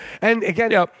 And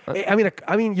again, Yep.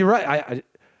 I mean, you're right.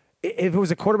 If it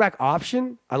was a quarterback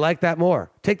option, I like that more.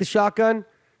 Take the shotgun.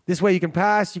 This way you can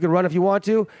pass, you can run if you want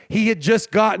to. He had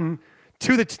just gotten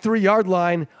to the 3-yard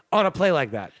line on a play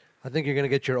like that. I think you're going to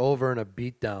get your over and a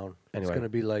beatdown. It's Anyway. going to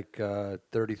be like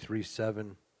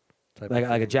 33-7 type Like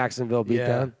of a thing. Jacksonville Yeah.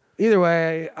 beatdown. Either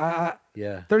way,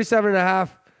 Yeah. 37.5.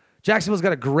 Jacksonville's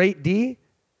got a great D,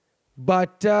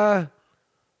 but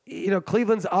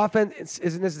Cleveland's offense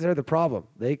isn't necessarily the problem.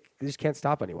 They just can't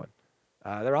stop anyone.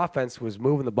 Their offense was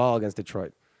moving the ball against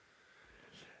Detroit.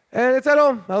 And it's at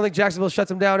home. I don't think Jacksonville shuts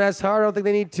them down as hard. I don't think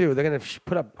they need to. They're going to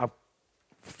put up a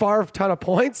far ton of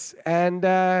points, and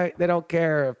they don't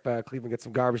care if Cleveland gets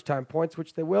some garbage time points,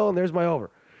 which they will, and there's my over.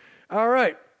 All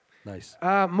right. Nice.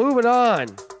 Moving on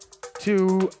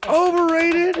to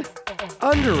overrated,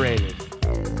 underrated.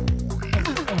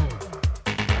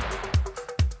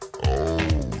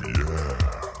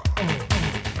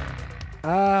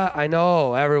 I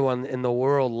know everyone in the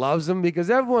world loves them because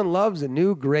everyone loves a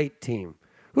new great team.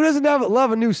 Who doesn't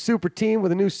love a new super team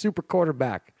with a new super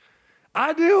quarterback?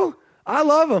 I do. I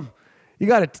love them. You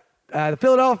got the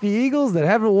Philadelphia Eagles that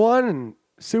haven't won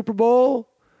a Super Bowl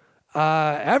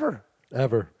ever.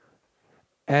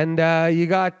 And you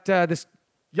got this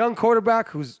young quarterback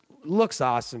who looks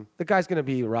awesome. The guy's going to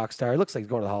be a rock star. He looks like he's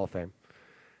going to the Hall of Fame.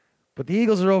 But the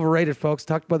Eagles are overrated, folks.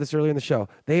 Talked about this earlier in the show.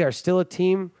 They are still a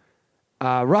team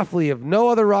roughly of no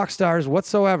other rock stars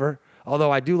whatsoever,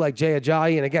 although I do like Jay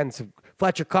Ajayi and, again, some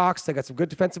Fletcher Cox. They got some good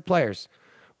defensive players.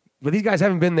 But these guys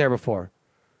haven't been there before.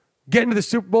 Getting to the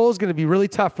Super Bowl is going to be really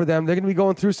tough for them. They're going to be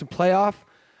going through some playoff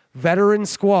veteran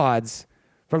squads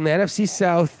from the NFC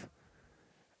South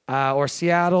or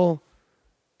Seattle.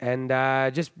 And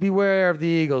just beware of the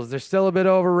Eagles. They're still a bit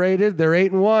overrated. They're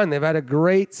 8-1. They've had a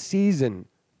great season.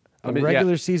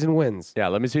 Regular season wins. Yeah,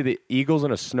 let me see the Eagles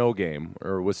in a snow game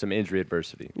or with some injury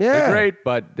adversity. Yeah. They're great,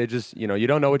 but they just, you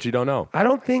don't know what you don't know. I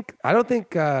don't think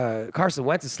Carson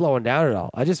Wentz is slowing down at all.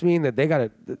 I just mean that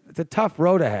it's a tough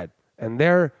road ahead, and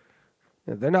they're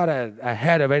not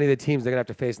ahead of any of the teams they're gonna have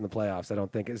to face in the playoffs. I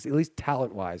don't think, at least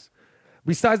talent wise.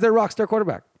 Besides their rock star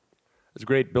quarterback. It's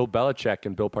great. Bill Belichick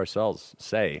and Bill Parcells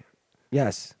say,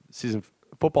 yes,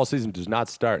 football season does not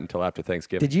start until after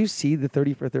Thanksgiving. Did you see the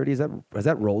 30 for 30? Has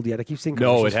that rolled yet? I keep seeing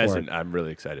No, commercials it hasn't. for I'm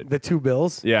really excited. The two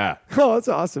Bills? Yeah. Oh, that's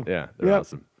awesome. Yeah, they're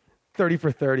awesome. 30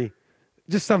 for 30.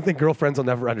 Just something girlfriends will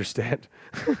never understand.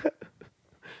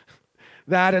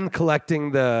 That and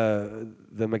collecting the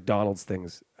McDonald's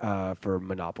things for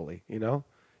Monopoly,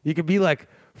 You could be like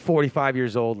 45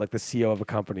 years old, like the CEO of a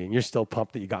company, and you're still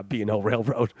pumped that you got B&O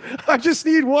Railroad. I just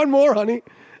need one more, honey.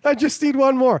 I just need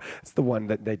one more. It's the one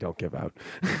that they don't give out.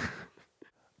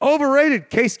 Overrated,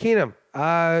 Case Keenum.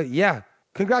 Yeah,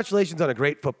 congratulations on a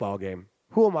great football game.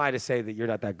 Who am I to say that you're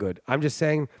not that good? I'm just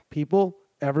saying, people,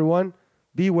 everyone,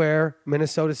 beware.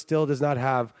 Minnesota still does not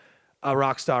have a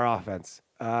rock star offense.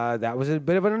 That was a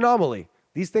bit of an anomaly.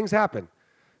 These things happen.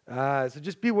 So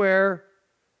just beware.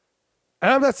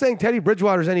 And I'm not saying Teddy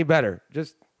Bridgewater's any better.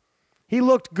 Just he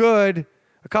looked good.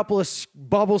 A couple of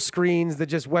bubble screens that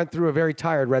just went through a very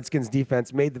tired Redskins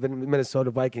defense made the Minnesota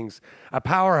Vikings a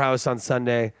powerhouse on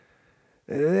Sunday.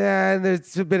 And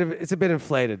it's a bit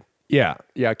inflated. Yeah.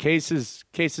 Case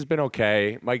has been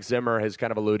okay. Mike Zimmer has kind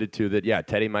of alluded to that. Yeah,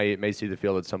 Teddy may see the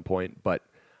field at some point, but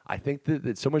I think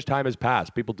that so much time has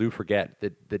passed. People do forget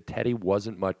that Teddy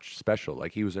wasn't much special.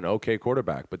 Like, he was an okay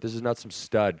quarterback, but this is not some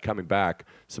stud coming back,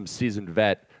 some seasoned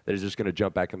vet that is just going to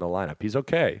jump back in the lineup. He's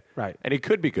okay. Right. And he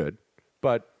could be good,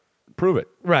 but prove it.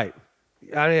 Right.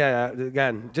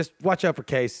 Again, just watch out for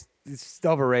Case. He's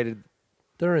overrated.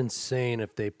 They're insane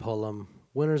if they pull him.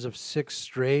 Winners of 6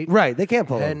 straight. Right. They can't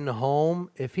pull him. Heading home.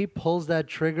 If he pulls that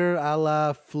trigger a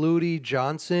la Flutie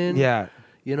Johnson. Yeah.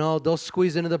 They'll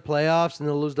squeeze into the playoffs and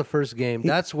they'll lose the first game.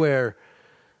 That's where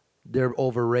they're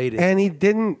overrated. And he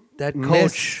didn't. That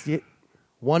coach,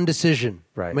 one decision.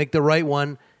 Right. Make the right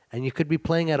one, and you could be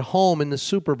playing at home in the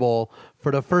Super Bowl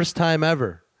for the first time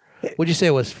ever. What'd you say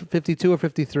it was, 52 or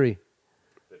 53?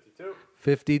 52.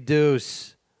 50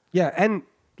 deuce. Yeah, and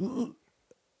he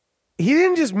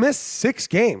didn't just miss 6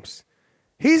 games.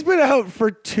 He's been out for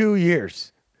 2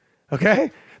 years. Okay?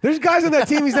 There's guys on that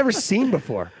team he's never seen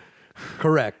before.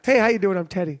 Correct. Hey, how you doing? I'm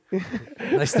Teddy.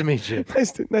 Nice to meet you.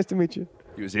 Nice to meet you.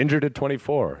 He was injured at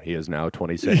 24. He is now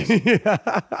 26.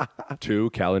 2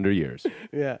 calendar years.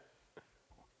 Yeah.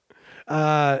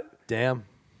 Damn.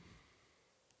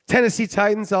 Tennessee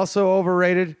Titans also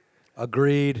overrated.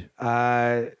 Agreed.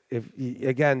 I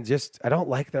don't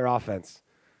like their offense,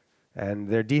 and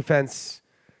their defense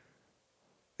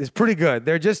is pretty good.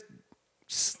 They're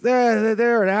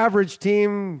an average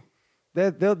team.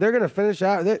 They're going to finish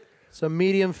out. It's a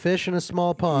medium fish in a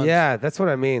small pond. Yeah, that's what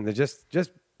I mean. They're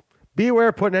just beware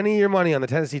of putting any of your money on the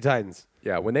Tennessee Titans.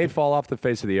 Yeah, when they fall off the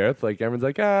face of the earth, like everyone's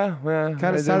like,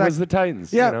 kind of saw was the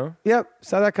Titans. Yeah, Yep,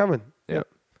 saw that coming. Yep.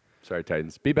 Sorry,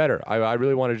 Titans. Be better. I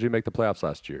really wanted you to make the playoffs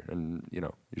last year, and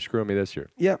you're screwing me this year.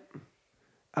 Yep.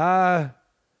 On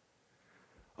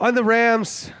the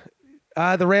Rams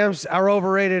are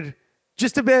overrated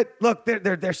just a bit. Look,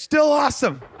 they're still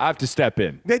awesome. I have to step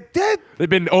in. They did. They've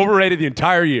been overrated the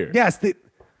entire year. Yes.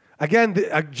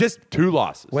 Just 2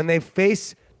 losses. when they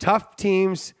face tough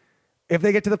teams, if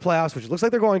they get to the playoffs, which it looks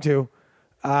like they're going to,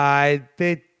 I'm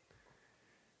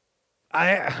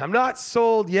not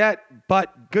sold yet,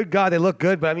 but good God, they look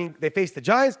good. But, I mean, they faced the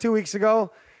Giants 2 weeks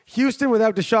ago. Houston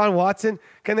without Deshaun Watson.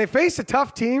 Can they face a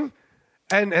tough team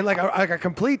and like a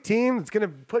complete team that's going to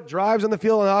put drives on the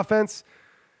field on offense.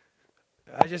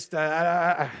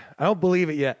 I don't believe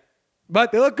it yet.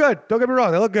 But they look good. Don't get me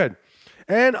wrong. They look good.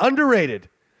 And underrated.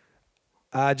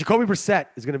 Jacoby Brissett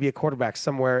is going to be a quarterback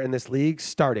somewhere in this league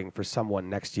starting for someone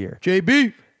next year.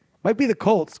 JB. Might be the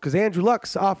Colts because Andrew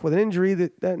Luck's off with an injury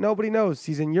that nobody knows.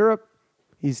 He's in Europe.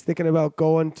 He's thinking about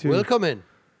going to. Willkommen.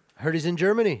 Heard he's in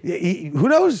Germany. Who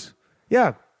knows?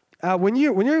 Yeah. When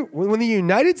the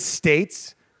United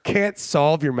States can't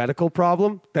solve your medical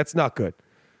problem, that's not good.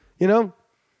 You know?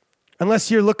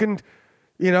 Unless you're looking,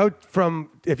 if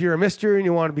you're a Mr. and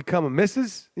you want to become a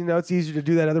Mrs., it's easier to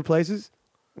do that other places.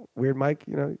 Weird, Mike,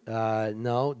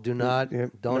 No, do not. Yeah,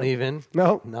 Don't no. even.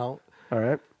 No? No. All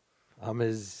right.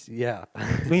 Yeah.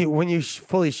 When you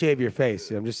fully shave your face,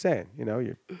 I'm just saying,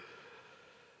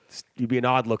 you'd be an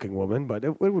odd-looking woman, but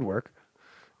it would work.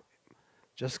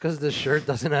 Just because the shirt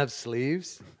doesn't have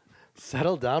sleeves,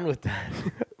 settle down with that.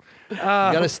 You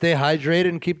got to stay hydrated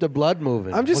and keep the blood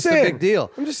moving. I'm just What's saying. the big deal?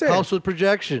 I'm just saying. Helps with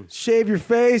projection. Shave your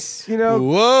face,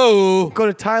 Whoa. go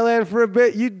to Thailand for a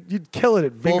bit. You'd kill it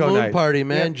at Full bingo moon night. party,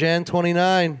 man. Yeah. Jan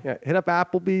 29. Yeah, hit up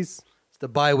Applebee's. It's the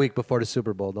bye week before the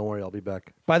Super Bowl. Don't worry, I'll be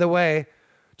back. By the way,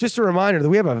 just a reminder that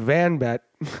we have a van bet.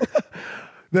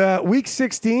 The week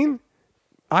 16,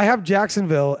 I have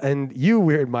Jacksonville, and you,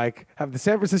 Weird Mike, have the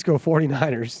San Francisco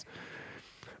 49ers.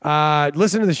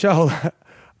 Listen to the show.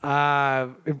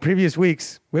 In previous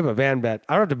weeks, we have a van bet.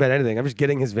 I don't have to bet anything. I'm just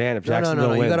getting his van if Jacksonville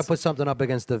No. wins. You got to put something up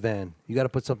against the van.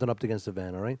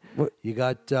 All right? What? You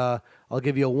got, I'll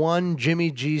give you one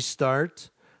Jimmy G start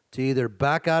to either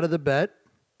back out of the bet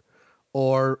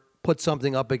or put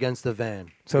something up against the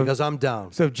van. So- because I'm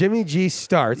down. So if Jimmy G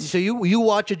starts. So you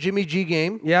watch a Jimmy G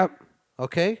game, Yep.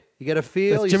 okay? You get a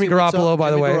feel. That's you Jimmy see what's Garoppolo, up.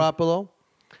 by the Jimmy way.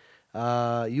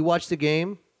 Garoppolo. You watch the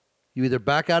game. You either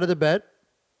back out of the bet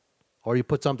or you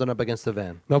put something up against the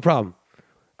van. No problem.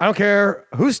 I don't care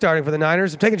who's starting for the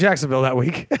Niners. I'm taking Jacksonville that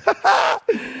week.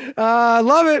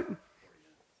 Love it.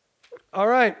 All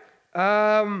right.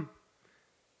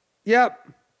 Yep.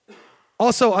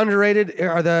 Also underrated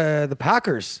are the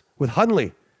Packers with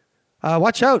Hundley.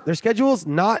 Watch out. Their schedule's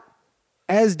not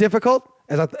as difficult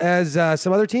as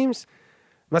some other teams.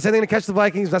 I'm not saying they're going to catch the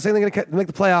Vikings. I'm not saying they're going to make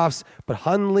the playoffs. But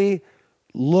Hundley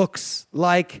looks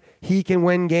like he can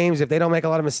win games if they don't make a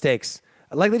lot of mistakes.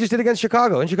 Like they just did against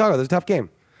Chicago. In Chicago, there's a tough game.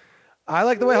 I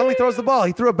like the way Hundley throws the ball.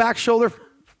 He threw a back shoulder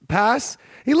pass.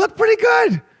 He looked pretty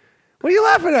good. What are you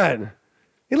laughing at?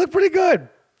 He looked pretty good.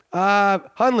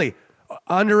 Hundley,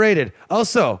 underrated.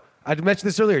 Also, I mentioned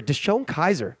this earlier. Deshaun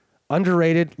Kaiser,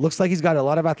 underrated. Looks like he's got a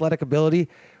lot of athletic ability.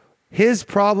 His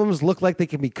problems look like they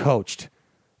can be coached.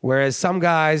 Whereas some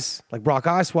guys, like Brock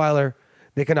Osweiler,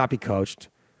 they cannot be coached.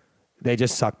 They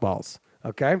just suck balls.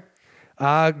 Okay?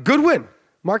 Goodwin.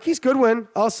 Marquise Goodwin.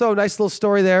 Also, nice little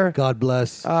story there. God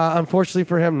bless. Unfortunately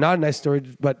for him, not a nice story,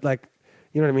 but like,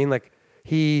 you know what I mean? Like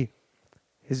he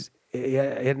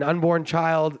had an unborn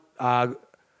child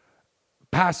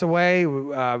pass away,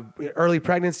 early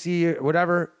pregnancy, or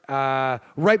whatever.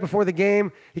 Right before the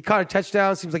game, he caught a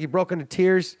touchdown. Seems like he broke into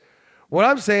tears. What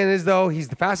I'm saying is, though, he's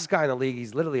the fastest guy in the league.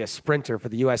 He's literally a sprinter for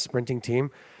the U.S. sprinting team.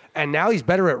 And now he's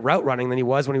better at route running than he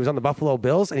was when he was on the Buffalo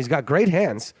Bills, and he's got great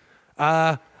hands.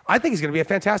 I think he's going to be a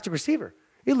fantastic receiver.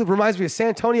 He reminds me of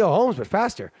Santonio Holmes, but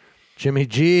faster. Jimmy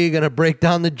G going to break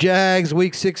down the Jags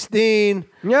week 16.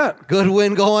 Yeah.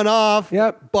 Goodwin going off.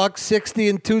 Yep. Buck 60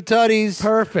 and 2 tutties.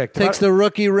 Perfect. Takes the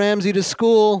rookie Ramsey to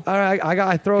school. All right,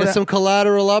 I throw Get down, some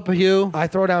collateral up, Hugh. I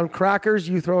throw down crackers.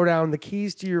 You throw down the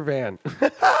keys to your van.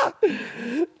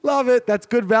 Love it. That's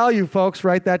good value, folks.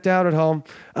 Write that down at home.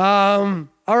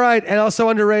 All right, and also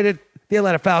underrated, the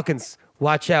Atlanta Falcons.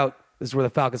 Watch out. This is where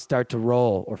the Falcons start to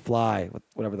roll or fly,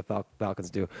 whatever the Falcons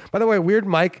do. By the way, Weird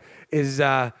Mike is,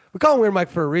 we call him Weird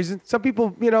Mike for a reason. Some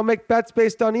people, make bets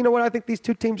based on, I think these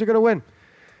two teams are going to win.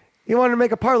 He wanted to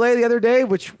make a parlay the other day,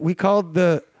 which we called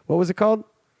what was it called?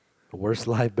 The worst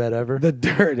live bet ever. The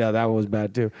dirt. No, that one was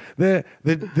bad too. The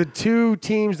two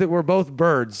teams that were both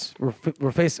birds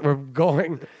were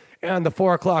going on the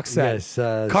 4 o'clock set. Yes,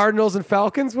 Cardinals and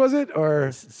Falcons, was it? Or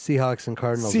Seahawks and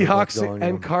Cardinals. are both Seahawks going,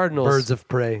 and Cardinals. Birds of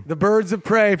prey. The birds of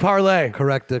prey parlay.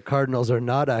 Correct. The Cardinals are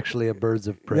not actually a birds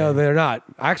of prey. No, they're not.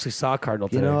 I actually saw a Cardinal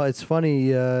today. It's funny.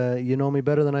 You know me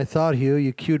better than I thought, Hugh.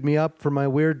 You queued me up for my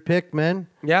weird pick, man.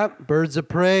 Yep. Birds of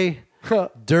prey.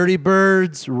 Dirty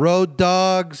Birds. Road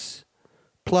Dogs.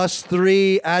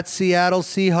 +3 at Seattle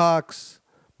Seahawks.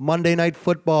 Monday Night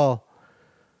Football.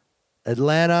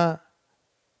 Atlanta.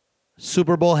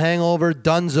 Super Bowl hangover.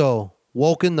 Dunzo.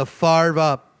 Woken the Favre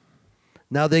up.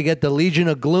 Now they get the Legion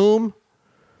of Gloom.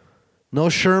 No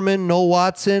Sherman. No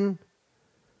Watson.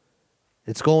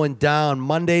 It's going down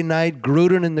Monday night.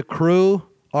 Gruden and the crew.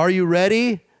 Are you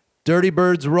ready? Dirty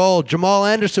Birds roll. Jamal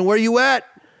Anderson, where you at?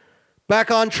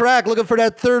 Back on track, looking for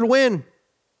that third win.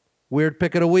 Weird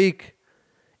pick of the week.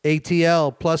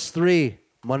 ATL +3.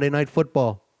 Monday Night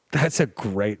Football. That's a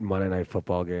great Monday Night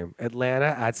Football game. Atlanta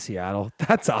at Seattle.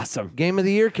 That's awesome. Game of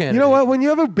the year candidate. You know what? When you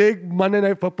have a big Monday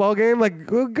Night Football game, like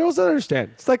girls don't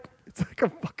understand. It's like a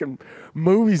fucking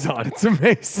movie's on. It's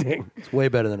amazing. It's way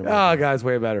better than a movie. Oh, guys,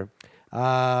 way better.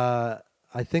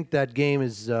 I think that game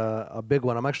is a big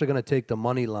one. I'm actually going to take the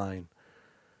money line.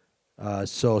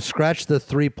 So scratch the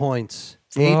 3 points.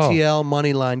 Whoa. ATL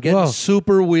money line. Getting Whoa.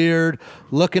 super weird.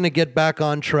 Looking to get back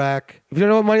on track. If you don't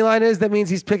know what money line is, that means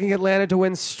he's picking Atlanta to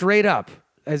win straight up,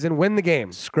 as in win the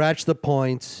game. Scratch the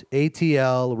points.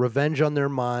 ATL. Revenge on their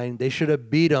mind. They should have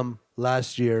beat them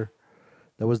last year.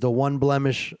 That was the one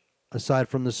blemish aside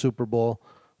from the Super Bowl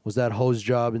was that hose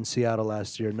job in Seattle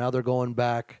last year. Now they're going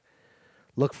back.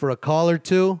 Look for a call or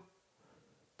two.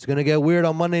 It's going to get weird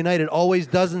on Monday night. It always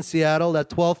does in Seattle. That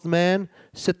 12th man,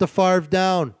 sit the Favre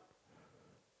down.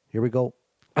 Here we go.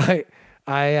 Weird.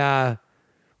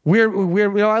 You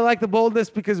know, I like the boldness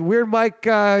because Weird Mike,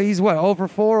 he's what, 0 for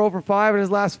 4, 0 for 5 in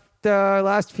his last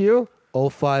few?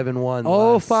 0-5-1.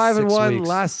 0-5-1,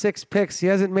 last 6 picks. He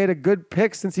hasn't made a good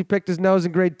pick since he picked his nose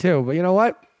in grade 2. But you know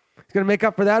what? He's going to make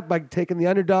up for that by taking the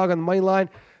underdog on the money line,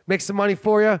 make some money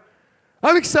for you.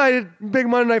 I'm excited. Big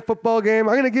Monday Night Football game.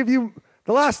 I'm going to give you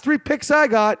the last 3 picks I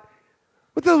got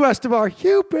with the rest of our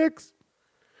Hugh picks.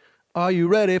 Are you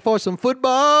ready for some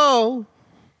football?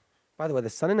 By the way, the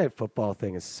Sunday Night Football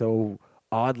thing is so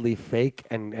oddly fake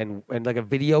and like a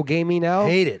video gamey now.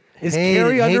 Hate it. Is Hate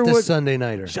Carrie it. Hate Underwood? the Sunday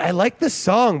Nighter. I like the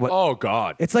song, but Oh,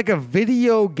 God. it's like a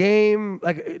video game.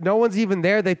 Like no one's even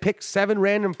there. They pick 7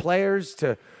 random players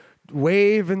to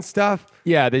wave and stuff.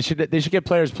 Yeah, they should get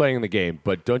players playing in the game,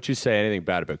 but don't you say anything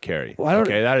bad about Carrie. Well, I don't-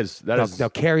 okay, that is No,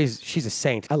 she's a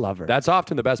saint. I love her. that's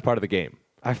often the best part of the game.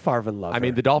 I farvin' love her. I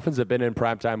mean, the Dolphins have been in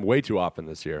primetime way too often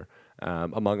this year,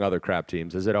 among other crap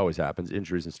teams, as it always happens.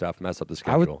 Injuries and stuff mess up the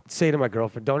I would schedule. say to my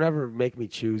girlfriend, don't ever make me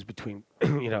choose between,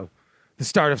 the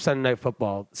start of Sunday Night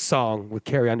Football song with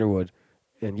Carrie Underwood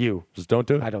and you. Just don't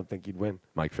do it. I don't think you'd win.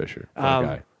 Mike Fisher, that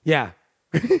guy. Yeah.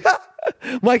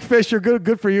 Mike Fisher,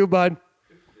 good for you, bud.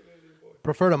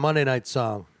 Prefer the Monday night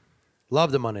song.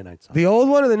 Love the Monday night song. The old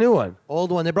one or the new one?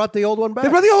 Old one. They brought the old one back. They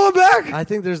brought the old one back. I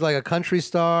think there's like a country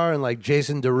star and like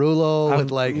Jason Derulo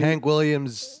with like Hank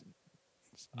Williams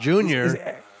Jr.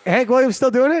 Hank Williams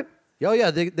still doing it? Oh yeah,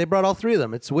 they brought all 3 of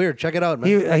them. It's weird. Check it out,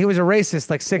 man. He was a racist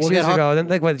like 6 We'll years get Huck- ago. Then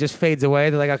like when it just fades away,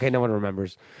 they're like, okay, no one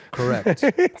remembers. Correct.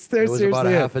 It's there It was about a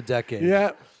seriously half is. a decade.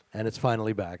 Yeah. And it's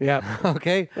finally back. Yeah.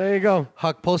 Okay. There you go.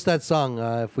 Huck, post that song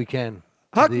if we can.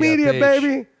 to Huck the, Media, page.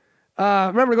 baby.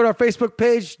 Remember to go to our Facebook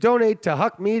page. Donate to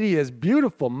Huck Media's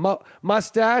beautiful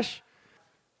mustache.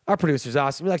 Our producer's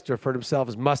awesome. He likes to refer to himself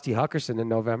as Musty Huckerson in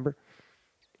November.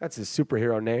 That's his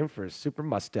superhero name for his super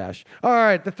mustache. All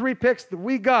right, the 3 picks that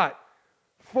we got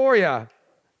for you.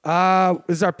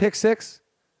 This is our pick 6.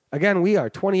 Again, we are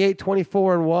 28,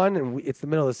 24, and 1, and it's the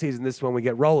middle of the season. This is when we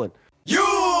get rolling.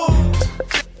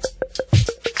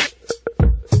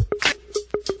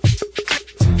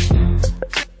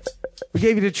 We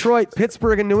gave you Detroit,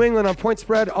 Pittsburgh, and New England on point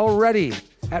spread already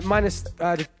at minus.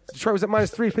 Detroit was at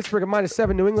 -3, Pittsburgh at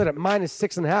 -7, New England at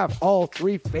 -6.5. All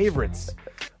 3 favorites.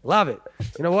 Love it.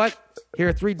 You know what? Here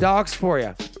are 3 dogs for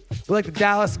you. We like the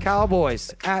Dallas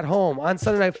Cowboys at home on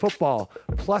Sunday Night Football,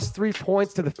 +3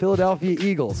 points to the Philadelphia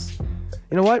Eagles.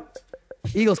 You know what?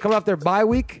 Eagles coming off their bye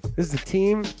week. This is a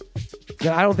team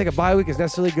that I don't think a bye week is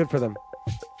necessarily good for them.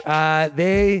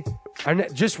 They are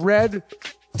just read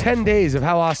 10 days of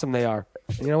how awesome they are.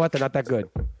 And you know what? They're not that good.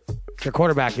 Their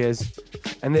quarterback is.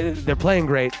 And they're playing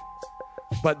great.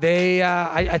 But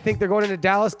I think they're going into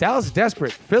Dallas. Dallas is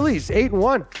desperate. Philly's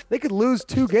 8-1. They could lose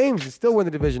 2 games and still win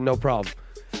the division, no problem.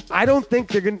 I don't think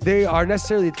they are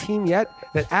necessarily a team yet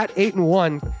that at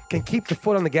 8-1 can keep the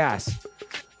foot on the gas.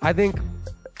 I think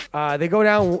they go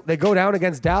down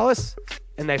against Dallas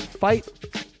and they fight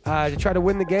to try to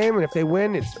win the game. And if they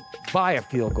win, it's by a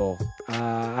field goal.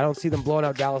 I don't see them blowing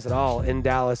out Dallas at all in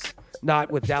Dallas.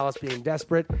 Not with Dallas being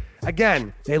desperate.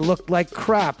 Again, they looked like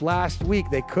crap last week.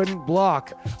 They couldn't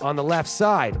block on the left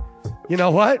side. You know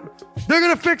what? They're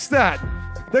going to fix that.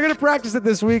 They're going to practice it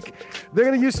this week. They're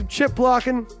going to use some chip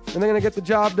blocking, and they're going to get the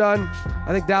job done.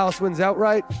 I think Dallas wins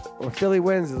outright, or Philly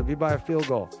wins. It'll be by a field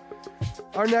goal.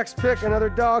 Our next pick, another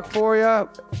dog for you.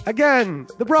 Again,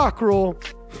 the Brock rule.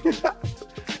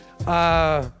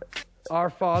 Our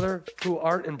Father, who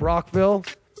art in Brockville,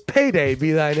 payday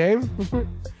be thy name.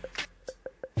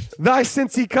 Thy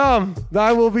since he come,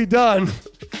 thy will be done.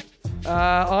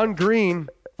 on green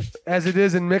as it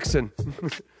is in Mixon.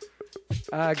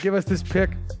 Give us this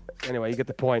pick. Anyway, you get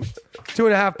the point.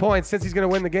 2.5 points since he's going to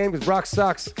win the game because Brock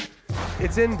sucks.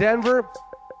 It's in Denver.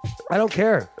 I don't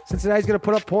care. Cincinnati's going to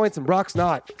put up points and Brock's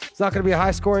not. It's not going to be a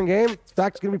high-scoring game. In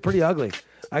fact, it's going to be pretty ugly.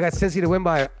 I got Cincy to win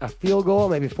by a field goal,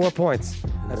 maybe 4 points.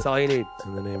 That's all you need.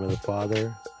 In the name of the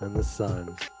Father and the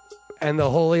Son. And the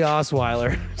Holy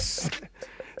Osweiler.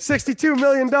 $62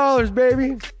 million,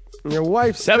 baby. And your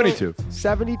wife's 72.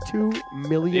 $72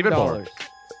 million. Even more.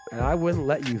 And I wouldn't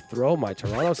let you throw my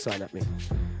Toronto sign at me.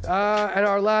 And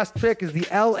our last pick is the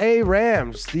LA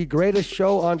Rams, the greatest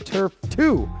show on turf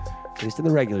 2, at least in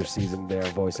the regular season there,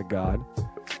 voice of God.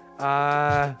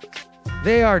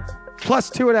 They are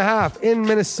plus 2.5 in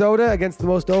Minnesota against the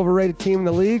most overrated team in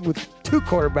the league with 2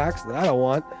 quarterbacks that I don't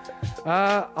want.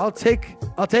 I'll take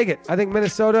it. I think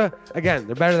Minnesota, again,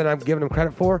 they're better than I'm giving them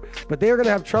credit for, but they are going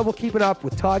to have trouble keeping up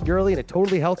with Todd Gurley and a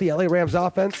totally healthy LA Rams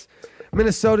offense.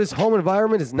 Minnesota's home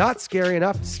environment is not scary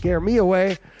enough to scare me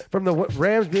away from the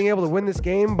Rams being able to win this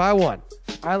game by 1.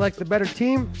 I like the better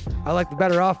team. I like the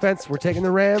better offense. We're taking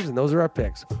the Rams, and those are our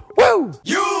picks. Woo!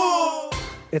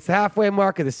 It's the halfway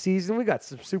mark of the season. We got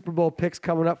some Super Bowl picks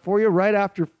coming up for you right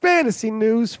after fantasy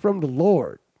news from the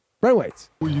Lord. Brent Waits.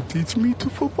 Will you teach me to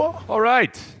football? All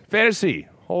right, fantasy.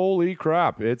 Holy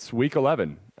crap. It's week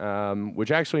 11,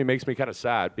 which actually makes me kind of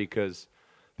sad because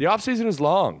the offseason is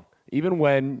long, even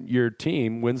when your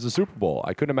team wins the Super Bowl.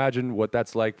 I couldn't imagine what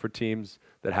that's like for teams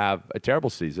that have a terrible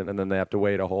season and then they have to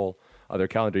wait a whole other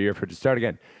calendar year for it to start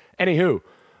again. Anywho,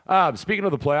 speaking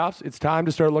of the playoffs, it's time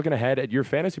to start looking ahead at your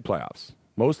fantasy playoffs.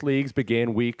 Most leagues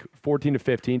begin week 14 to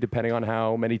 15, depending on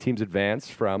how many teams advance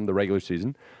from the regular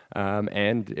season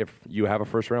and if you have a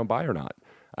first-round bye or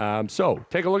not. So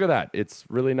take a look at that. It's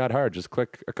really not hard. Just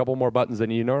click a couple more buttons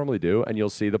than you normally do, and you'll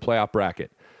see the playoff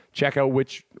bracket. Check out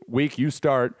which week you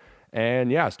start,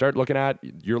 and, yeah, start looking at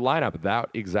your lineup that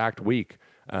exact week.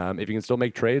 If you can still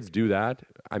make trades, do that.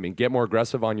 I mean, get more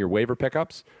aggressive on your waiver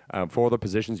pickups for the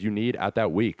positions you need at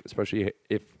that week, especially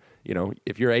if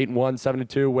you're 8-1,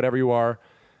 7-2, whatever you are.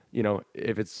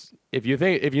 If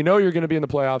you know you're going to be in the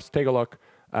playoffs, take a look.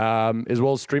 As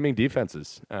well as streaming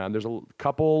defenses. There's a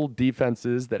couple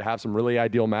defenses that have some really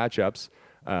ideal matchups.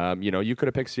 You could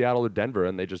have picked Seattle or Denver,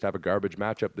 and they just have a garbage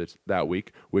matchup that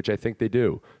week, which I think they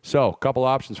do. So, a couple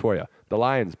options for you. The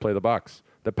Lions play the Bucks.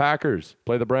 The Packers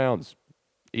play the Browns.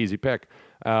 Easy pick.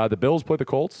 The Bills play the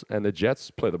Colts, and the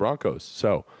Jets play the Broncos.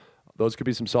 So, those could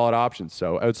be some solid options.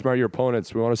 So, outsmart your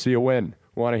opponents. We want to see you win.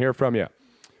 We want to hear from you.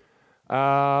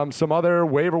 Some other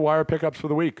waiver wire pickups for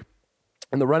the week.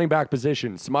 In the running back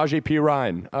position, Samaje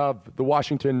Perine of the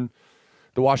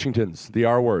Washingtons, the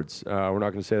R words. We're not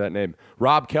going to say that name.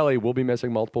 Rob Kelly will be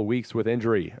missing multiple weeks with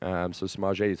injury. So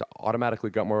Samaje's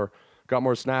automatically got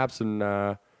more snaps,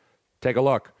 and take a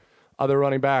look. Other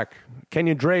running back,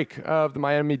 Kenyon Drake of the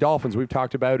Miami Dolphins. We've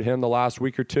talked about him the last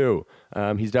week or two.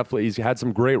 He's had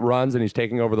some great runs, and he's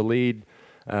taking over the lead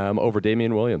over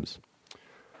Damian Williams.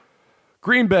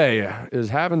 Green Bay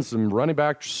is having some running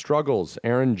back struggles.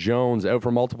 Aaron Jones out for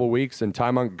multiple weeks, and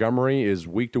Ty Montgomery is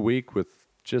week to week with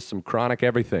just some chronic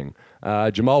everything.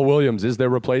 Jamal Williams is their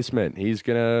replacement. He's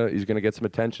gonna get some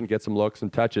attention, get some looks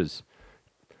and touches.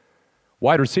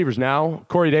 Wide receivers now.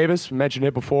 Corey Davis, mentioned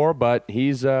it before, but he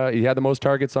had the most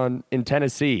targets in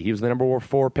Tennessee. He was the number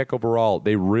 4 pick overall.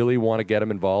 They really want to get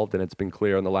him involved, and it's been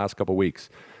clear in the last couple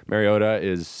weeks. Mariota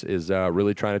is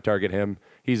really trying to target him.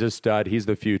 He's a stud. He's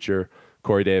the future.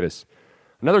 Corey Davis.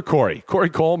 Another Corey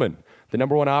Coleman, the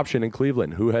number 1 option in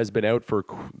Cleveland, who has been out for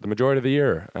the majority of the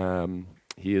year.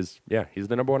 He's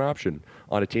the number 1 option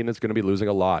on a team that's going to be losing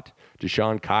a lot.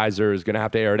 Deshaun Kaiser is going to have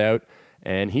to air it out,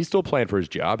 and he's still playing for his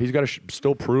job. He's got to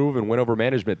still prove and win over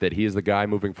management that he is the guy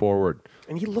moving forward.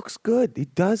 And he looks good. He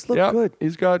does look good.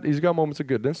 He's got moments of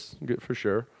goodness, good for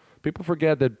sure. People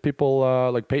forget that people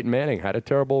like Peyton Manning had a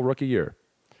terrible rookie year.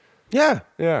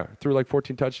 Yeah, threw like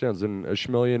 14 touchdowns and a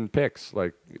schmillion picks.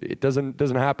 Like, it doesn't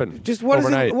happen. Just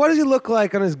overnight. What does he look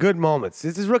like on his good moments?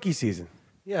 It's his rookie season.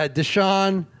 Yeah,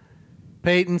 Deshaun,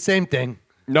 Peyton, same thing.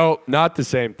 No, not the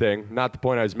same thing. Not the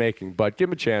point I was making, but give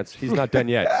him a chance. He's not done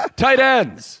yet. Tight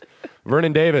ends.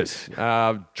 Vernon Davis.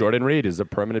 Jordan Reed is a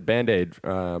permanent Band-Aid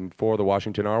for the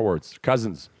Washington R-Words.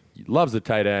 Cousins loves the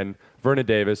tight end. Vernon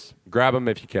Davis. Grab him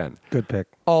if you can. Good pick.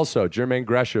 Also, Jermaine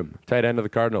Gresham, tight end of the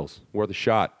Cardinals. Worth a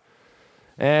shot.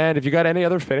 And if you got any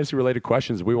other fantasy-related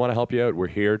questions, we want to help you out. We're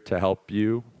here to help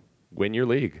you win your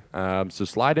league. So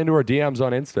slide into our DMs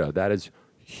on Insta. That is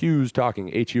Hughes Talking,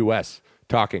 H-U-S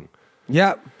Talking.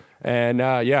 Yep.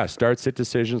 And, start, sit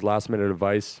decisions, last-minute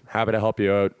advice. Happy to help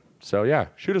you out. So, yeah,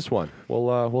 shoot us one.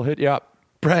 We'll hit you up.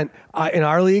 Brent, in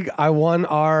our league, I won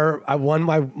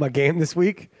my game this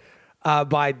week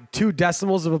by 2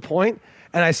 decimals of a point,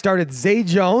 and I started Zay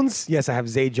Jones. Yes, I have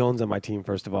Zay Jones on my team,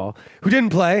 first of all, who didn't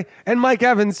play, and Mike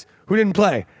Evans, who didn't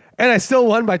play. And I still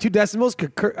won by 2 decimals.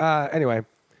 Anyway,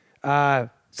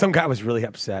 some guy was really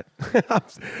upset.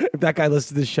 If that guy listens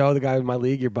to the show, the guy in my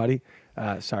league, your buddy,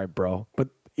 sorry, bro. But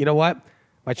you know what?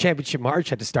 My championship march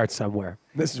had to start somewhere.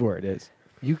 This is where it is.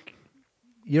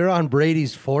 You're on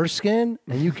Brady's foreskin,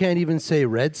 and you can't even say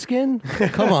redskin?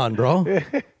 Come on, bro.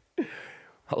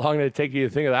 How long did it take you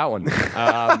to think of that one?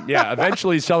 Yeah,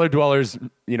 eventually cellar dwellers,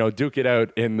 duke it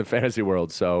out in the fantasy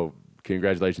world. So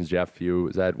congratulations, Jeff.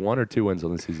 Is that 1 or 2 wins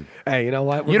on the season? Hey, you know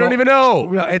what? You don't even know.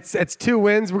 No, it's 2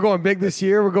 wins. We're going big this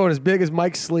year. We're going as big as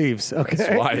Mike's sleeves.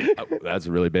 Okay. That's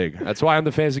really big. That's why I'm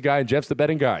the fantasy guy and Jeff's the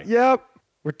betting guy. Yep.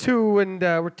 We're 2-7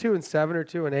 or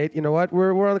 2-8. You know what?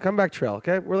 We're on the comeback trail.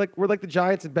 Okay. We're like the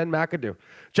Giants and Ben McAdoo.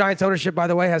 Giants ownership, by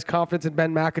the way, has confidence in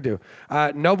Ben McAdoo.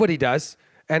 Nobody does.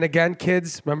 And again,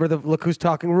 kids, remember the look who's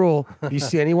talking rule. If you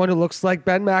see anyone who looks like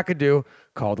Ben McAdoo,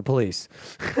 call the police.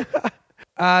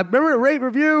 Remember to rate,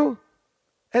 review,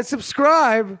 and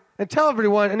subscribe, and tell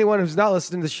anyone who's not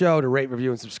listening to the show to rate, review,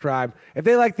 and subscribe if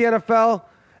they like the NFL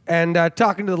and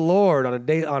talking to the Lord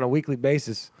on a weekly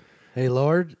basis. Hey,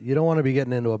 Lord, you don't want to be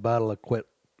getting into a battle of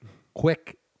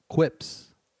quick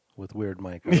quips with Weird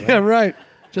Mike. Right? Yeah, right.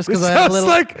 Just because I have little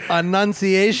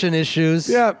enunciation issues.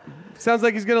 Yeah, sounds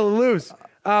like he's going to lose.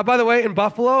 By the way, in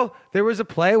Buffalo, there was a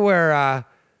play where,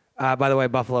 by the way,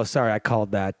 Buffalo, sorry, I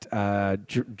called that.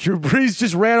 Drew Brees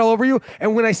just ran all over you.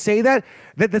 And when I say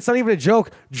that's not even a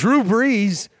joke. Drew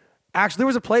Brees, actually, there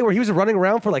was a play where he was running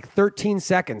around for like 13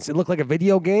 seconds. It looked like a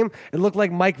video game. It looked like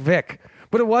Mike Vick,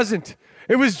 but it wasn't.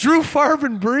 It was Drew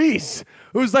Farvin Brees,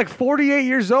 who was like 48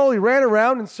 years old. He ran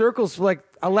around in circles for like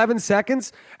 11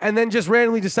 seconds and then just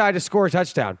randomly decided to score a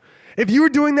touchdown. If you were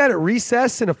doing that at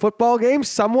recess in a football game,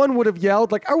 someone would have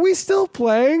yelled, like, are we still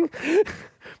playing?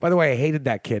 By the way, I hated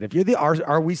that kid. If you're the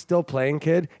are we still playing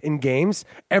kid in games,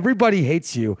 everybody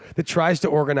hates you that tries to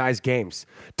organize games.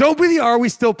 Don't be the are we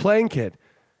still playing kid.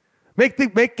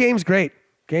 Make games great.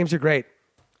 Games are great.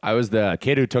 I was the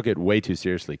kid who took it way too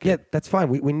seriously. Kid. Yeah, that's fine.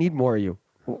 We need more of you.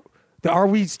 The are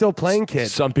we still playing kid?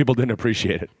 Some people didn't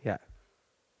appreciate it. Yeah.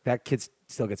 That kid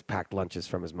still gets packed lunches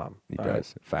from his mom. He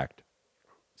does. Fact.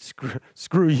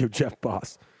 Screw you, Jeff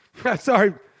Boss.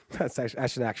 Sorry. That's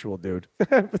an actual dude.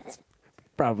 It's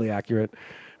probably accurate.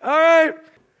 All right.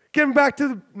 Getting back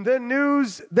to the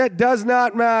news that does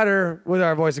not matter with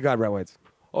our voice of God, Brett Waits.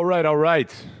 All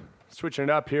right. Switching it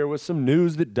up here with some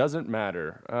news that doesn't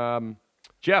matter.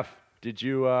 Jeff, did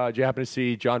you happen to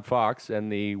see John Fox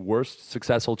and the worst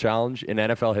successful challenge in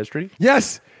NFL history?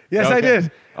 Yes, okay. I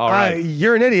did. All right.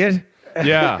 You're an idiot.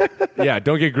 Yeah.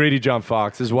 Don't get greedy, John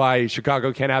Fox. This is why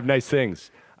Chicago can't have nice things.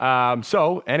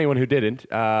 So anyone who didn't,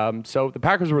 so the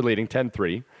Packers were leading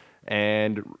 10-3,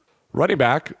 and running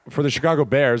back for the Chicago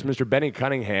Bears, Mr. Benny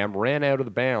Cunningham, ran out of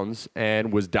the bounds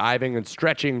and was diving and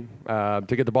stretching to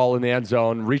get the ball in the end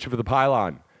zone, reaching for the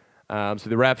pylon. So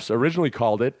the refs originally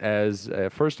called it as a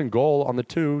 1st and goal on the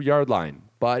 2-yard line.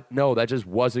 But no, that just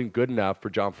wasn't good enough for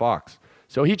John Fox.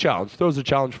 So he throws the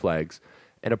challenge flags.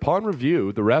 And upon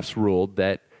review, the refs ruled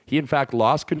that he, in fact,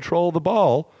 lost control of the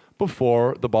ball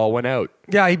before the ball went out.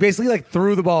 Yeah, he basically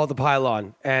threw the ball at the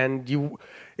pylon. And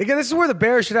again, this is where the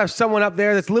Bears should have someone up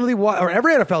there that's literally, or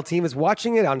every NFL team is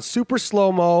watching it on super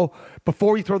slow-mo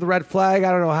before you throw the red flag.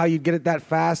 I don't know how you'd get it that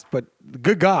fast, but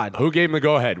good God. Who gave him the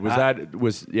go-ahead? That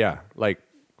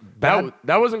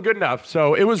wasn't good enough.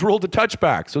 So it was ruled a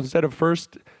touchback. So instead of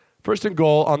first and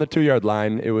goal on the 2-yard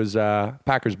line, it was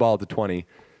Packers ball at the 20.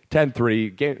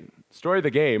 10-3. Story of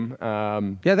the game.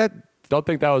 Don't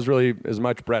think that was really as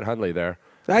much Brett Hundley there.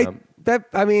 That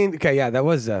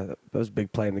was a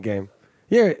big play in the game.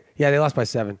 Yeah, they lost by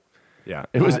 7. Yeah,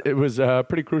 it was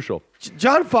pretty crucial.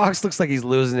 John Fox looks like he's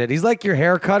losing it. He's like your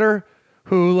hair cutter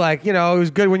who,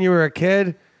 was good when you were a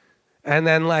kid, and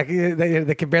then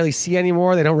they can barely see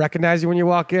anymore. They don't recognize you when you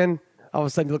walk in. All of a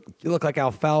sudden, you look like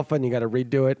alfalfa, and you got to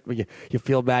redo it. But you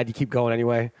feel bad. You keep going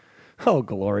anyway. Oh,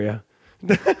 Gloria.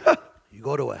 You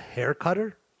go to a hair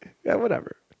cutter? Yeah,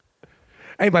 whatever.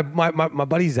 Hey, my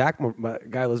buddy Zach, my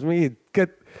guy lives with me.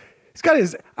 He's got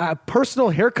his personal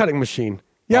haircutting machine.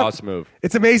 Yep. Boss move.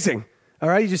 It's amazing. All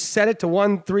right, you just set it to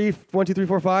 1, 2, 3,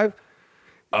 4, 5.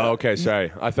 Oh, okay.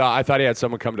 Sorry, I thought he had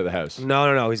someone come to the house.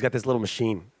 No. He's got this little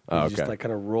machine. Oh, you just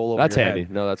kind of roll over. That's your handy.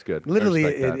 head. No, that's good. Literally,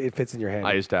 it fits in your hand.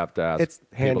 I used to have to ask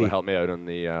people to help me out on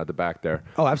the back there.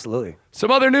 Oh, absolutely.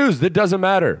 Some other news that doesn't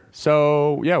matter.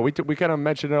 So, yeah, we kind of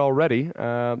mentioned it already.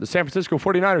 The San Francisco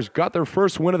 49ers got their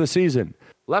first win of the season.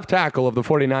 Left tackle of the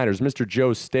 49ers, Mr.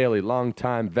 Joe Staley,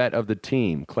 longtime vet of the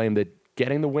team, claimed that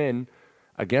getting the win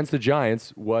against the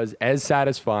Giants was as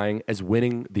satisfying as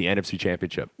winning the NFC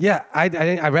Championship. Yeah, I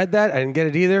read that. I didn't get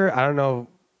it either. I don't know.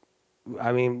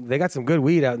 I mean, they got some good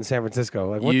weed out in San Francisco.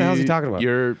 Like, what the hell is he talking about?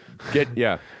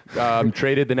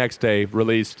 Traded the next day,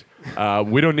 released.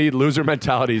 We don't need loser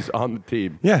mentalities on the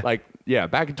team. Yeah.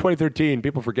 Back in 2013,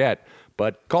 people forget,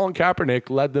 but Colin Kaepernick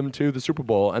led them to the Super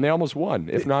Bowl, and they almost won,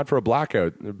 if not for a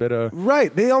blackout. A bit of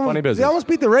right. funny business. They almost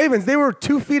beat the Ravens. They were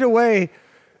 2 feet away.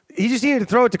 He just needed to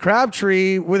throw it to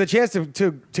Crabtree with a chance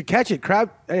to catch it.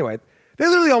 Anyway, they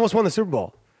literally almost won the Super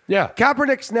Bowl. Yeah.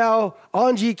 Kaepernick's now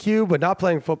on GQ, but not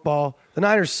playing football. The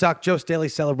Niners suck. Joe Staley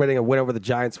celebrating a win over the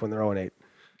Giants when they're 0-8.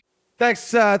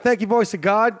 Thanks. Thank you, voice of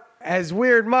God. As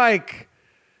Weird Mike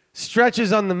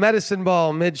stretches on the medicine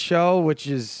ball mid-show, which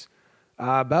is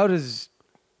about as...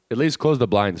 At least close the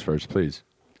blinds first, please.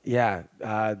 Yeah.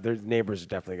 Their neighbors are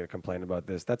definitely going to complain about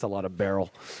this. That's a lot of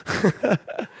barrel.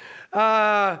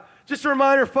 Just a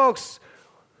reminder, folks,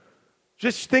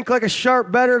 just think like a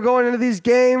sharp bettor going into these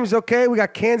games, okay? We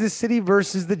got Kansas City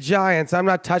versus the Giants. I'm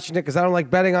not touching it because I don't like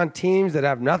betting on teams that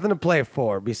have nothing to play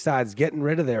for besides getting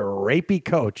rid of their rapey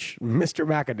coach, Mr.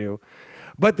 McAdoo.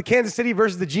 But the Kansas City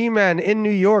versus the G-Men in New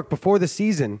York before the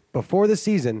season would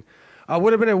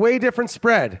have been a way different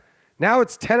spread. Now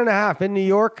it's 10.5 in New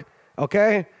York,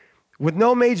 okay? With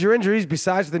no major injuries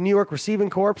besides the New York receiving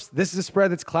corps, this is a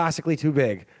spread that's classically too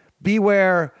big.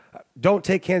 Beware. Don't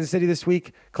take Kansas City this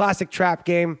week. Classic trap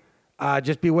game.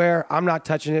 Just beware. I'm not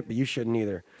touching it, but you shouldn't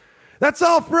either. That's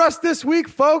all for us this week,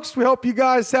 folks. We hope you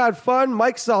guys had fun.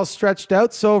 Mike's all stretched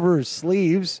out, so over his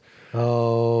sleeves.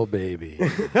 Oh, baby.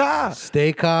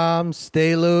 Stay calm,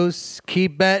 stay loose,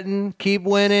 keep betting, keep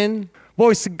winning.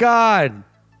 Voice of God.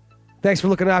 Thanks for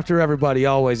looking after everybody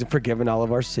always and forgiving all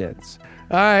of our sins.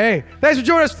 All right, hey, thanks for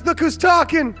joining us. Look who's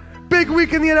talking. Big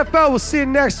week in the NFL. We'll see you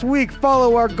next week.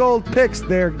 Follow our gold picks.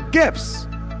 They're gifts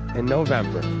in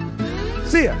November.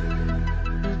 See ya.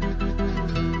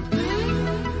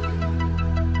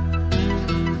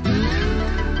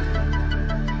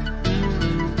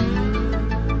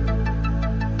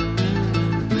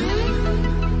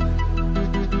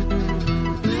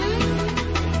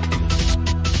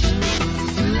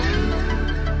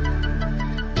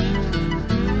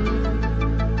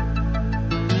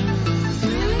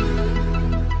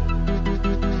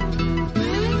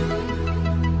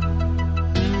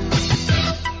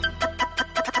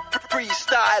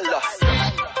 Freestyler,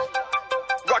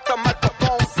 rock the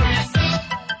microphone,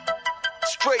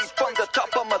 straight from the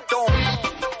top of my dome.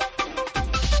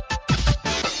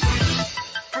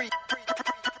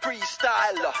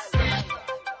 Freestyler,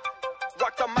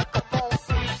 rock the microphone,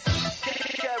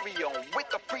 carry on with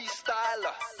the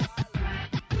freestyler.